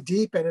dig really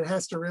deep, and it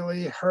has to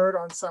really hurt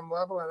on some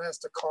level, and it has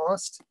to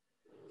cost.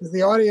 Because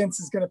the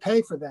audience is going to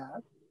pay for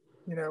that.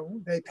 You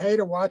know, they pay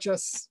to watch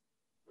us.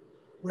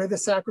 We're the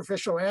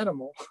sacrificial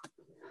animal.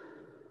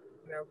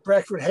 You know,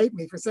 Brecht would hate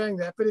me for saying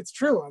that, but it's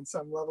true on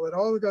some level. It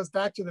all goes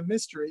back to the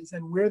mysteries,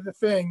 and we're the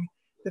thing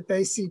that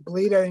they see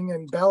bleeding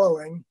and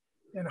bellowing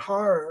in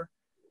horror,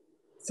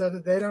 so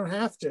that they don't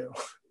have to.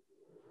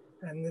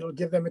 And it'll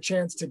give them a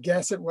chance to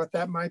guess at what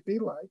that might be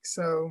like.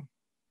 So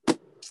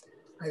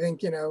I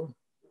think, you know,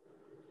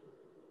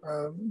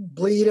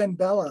 bleed and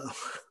bellow.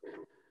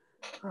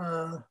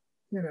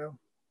 You know,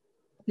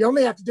 you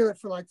only have to do it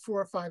for like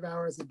 4 or 5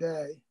 hours a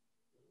day.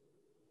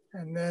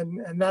 And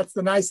that's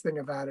the nice thing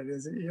about it,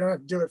 is you don't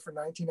have to do it for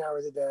 19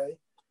 hours a day.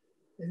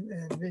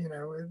 And you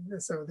know,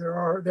 so there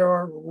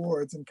are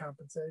rewards and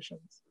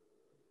compensations.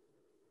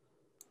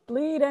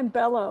 Bleed and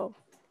bellow.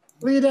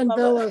 Bleed and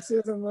bellow,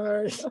 Susan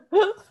Laurie.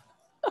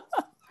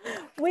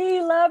 We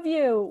love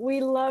you.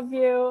 We love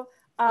you.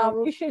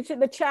 You should see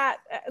the chat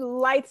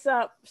lights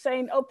up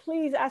saying, "Oh,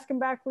 please ask him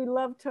back. We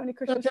love Tony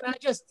Kushner." So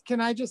can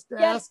I just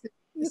yes, ask?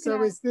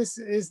 So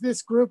is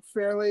this group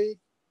fairly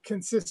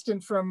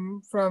consistent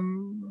from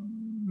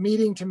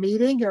meeting to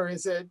meeting, or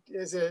is it?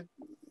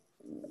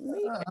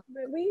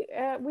 We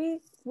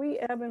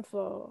ebb and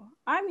flow.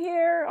 I'm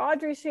here.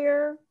 Audrey's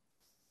here.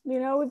 You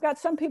know, we've got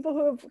some people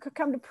who have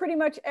come to pretty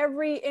much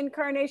every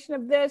incarnation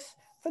of this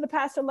for the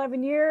past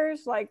 11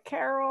 years, like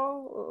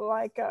Carol,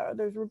 like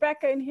there's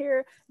Rebecca in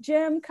here.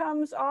 Jim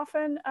comes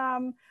often,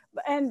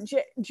 and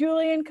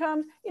Julian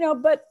comes, you know,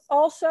 but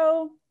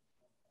also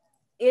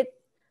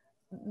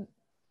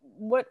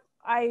what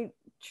I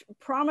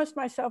promised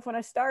myself when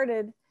I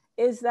started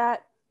is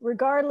that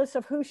regardless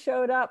of who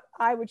showed up,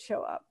 I would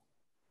show up.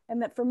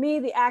 And that for me,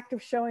 the act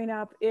of showing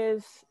up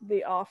is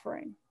the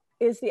offering,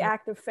 is the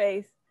act of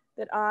faith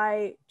that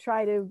I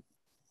try to,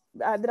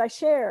 that I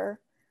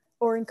share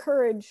or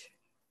encourage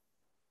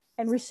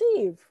and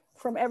receive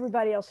from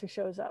everybody else who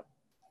shows up.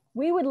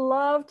 We would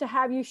love to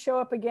have you show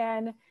up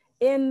again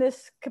in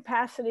this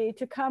capacity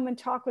to come and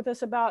talk with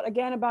us about,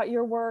 again, about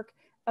your work,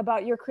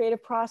 about your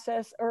creative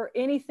process, or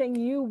anything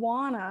you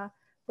wanna.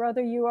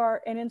 Brother, you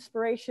are an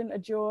inspiration, a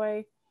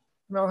joy.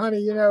 Well, honey,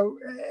 you know,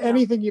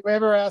 anything you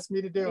ever ask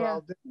me to do,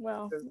 I'll do.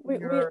 Well,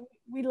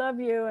 we love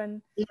you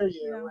and hear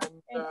you.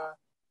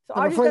 So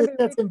and before it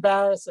gets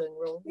embarrassing,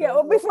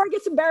 before it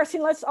gets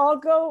embarrassing, let's all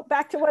go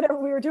back to whatever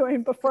we were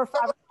doing before 5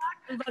 o'clock.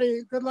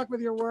 Everybody, good luck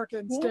with your work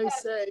and stay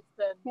safe.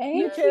 And,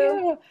 Thank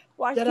you.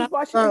 Keep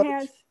washing your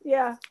hands.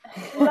 Yeah,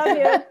 we love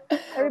you.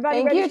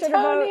 Everybody register to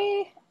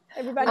vote.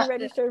 Everybody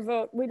register to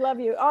vote. We love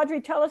you.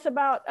 Audrey, tell us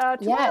about tomorrow.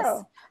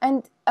 Yes.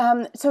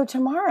 And so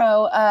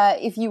tomorrow,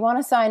 if you want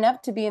to sign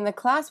up to be in the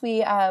class,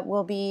 we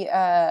will be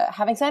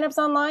having signups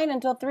online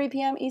until 3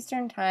 p.m.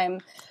 Eastern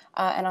time.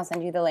 And I'll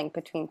send you the link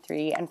between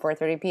 3 and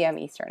 4:30 p.m.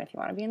 Eastern if you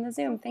want to be in the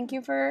Zoom. Thank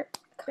you for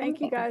coming.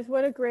 Thank you, guys.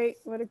 What a great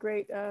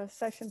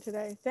session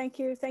today. Thank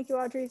you,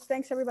 Audrey.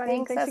 Thanks,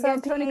 everybody. Thanks again,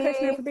 Tony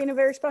Kushner, for being a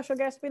very special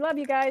guest. We love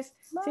you guys.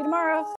 Bye. See you tomorrow.